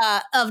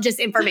of just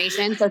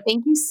information. So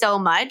thank you so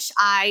much.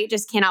 I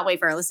just cannot wait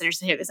for our listeners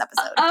to hear this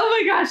episode. Oh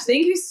my gosh.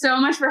 Thank you so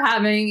much for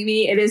having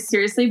me. It has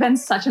seriously been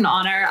such an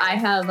honor. I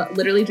have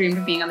literally dreamed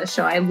of being on this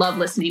show. I love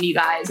listening to you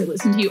guys. I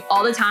listen to you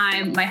all the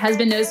time. My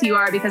husband knows who you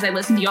are because I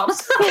listen to you all the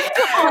time.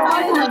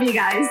 I love you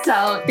guys.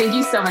 So thank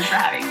you so much for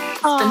having me.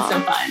 It's been so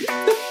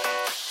fun.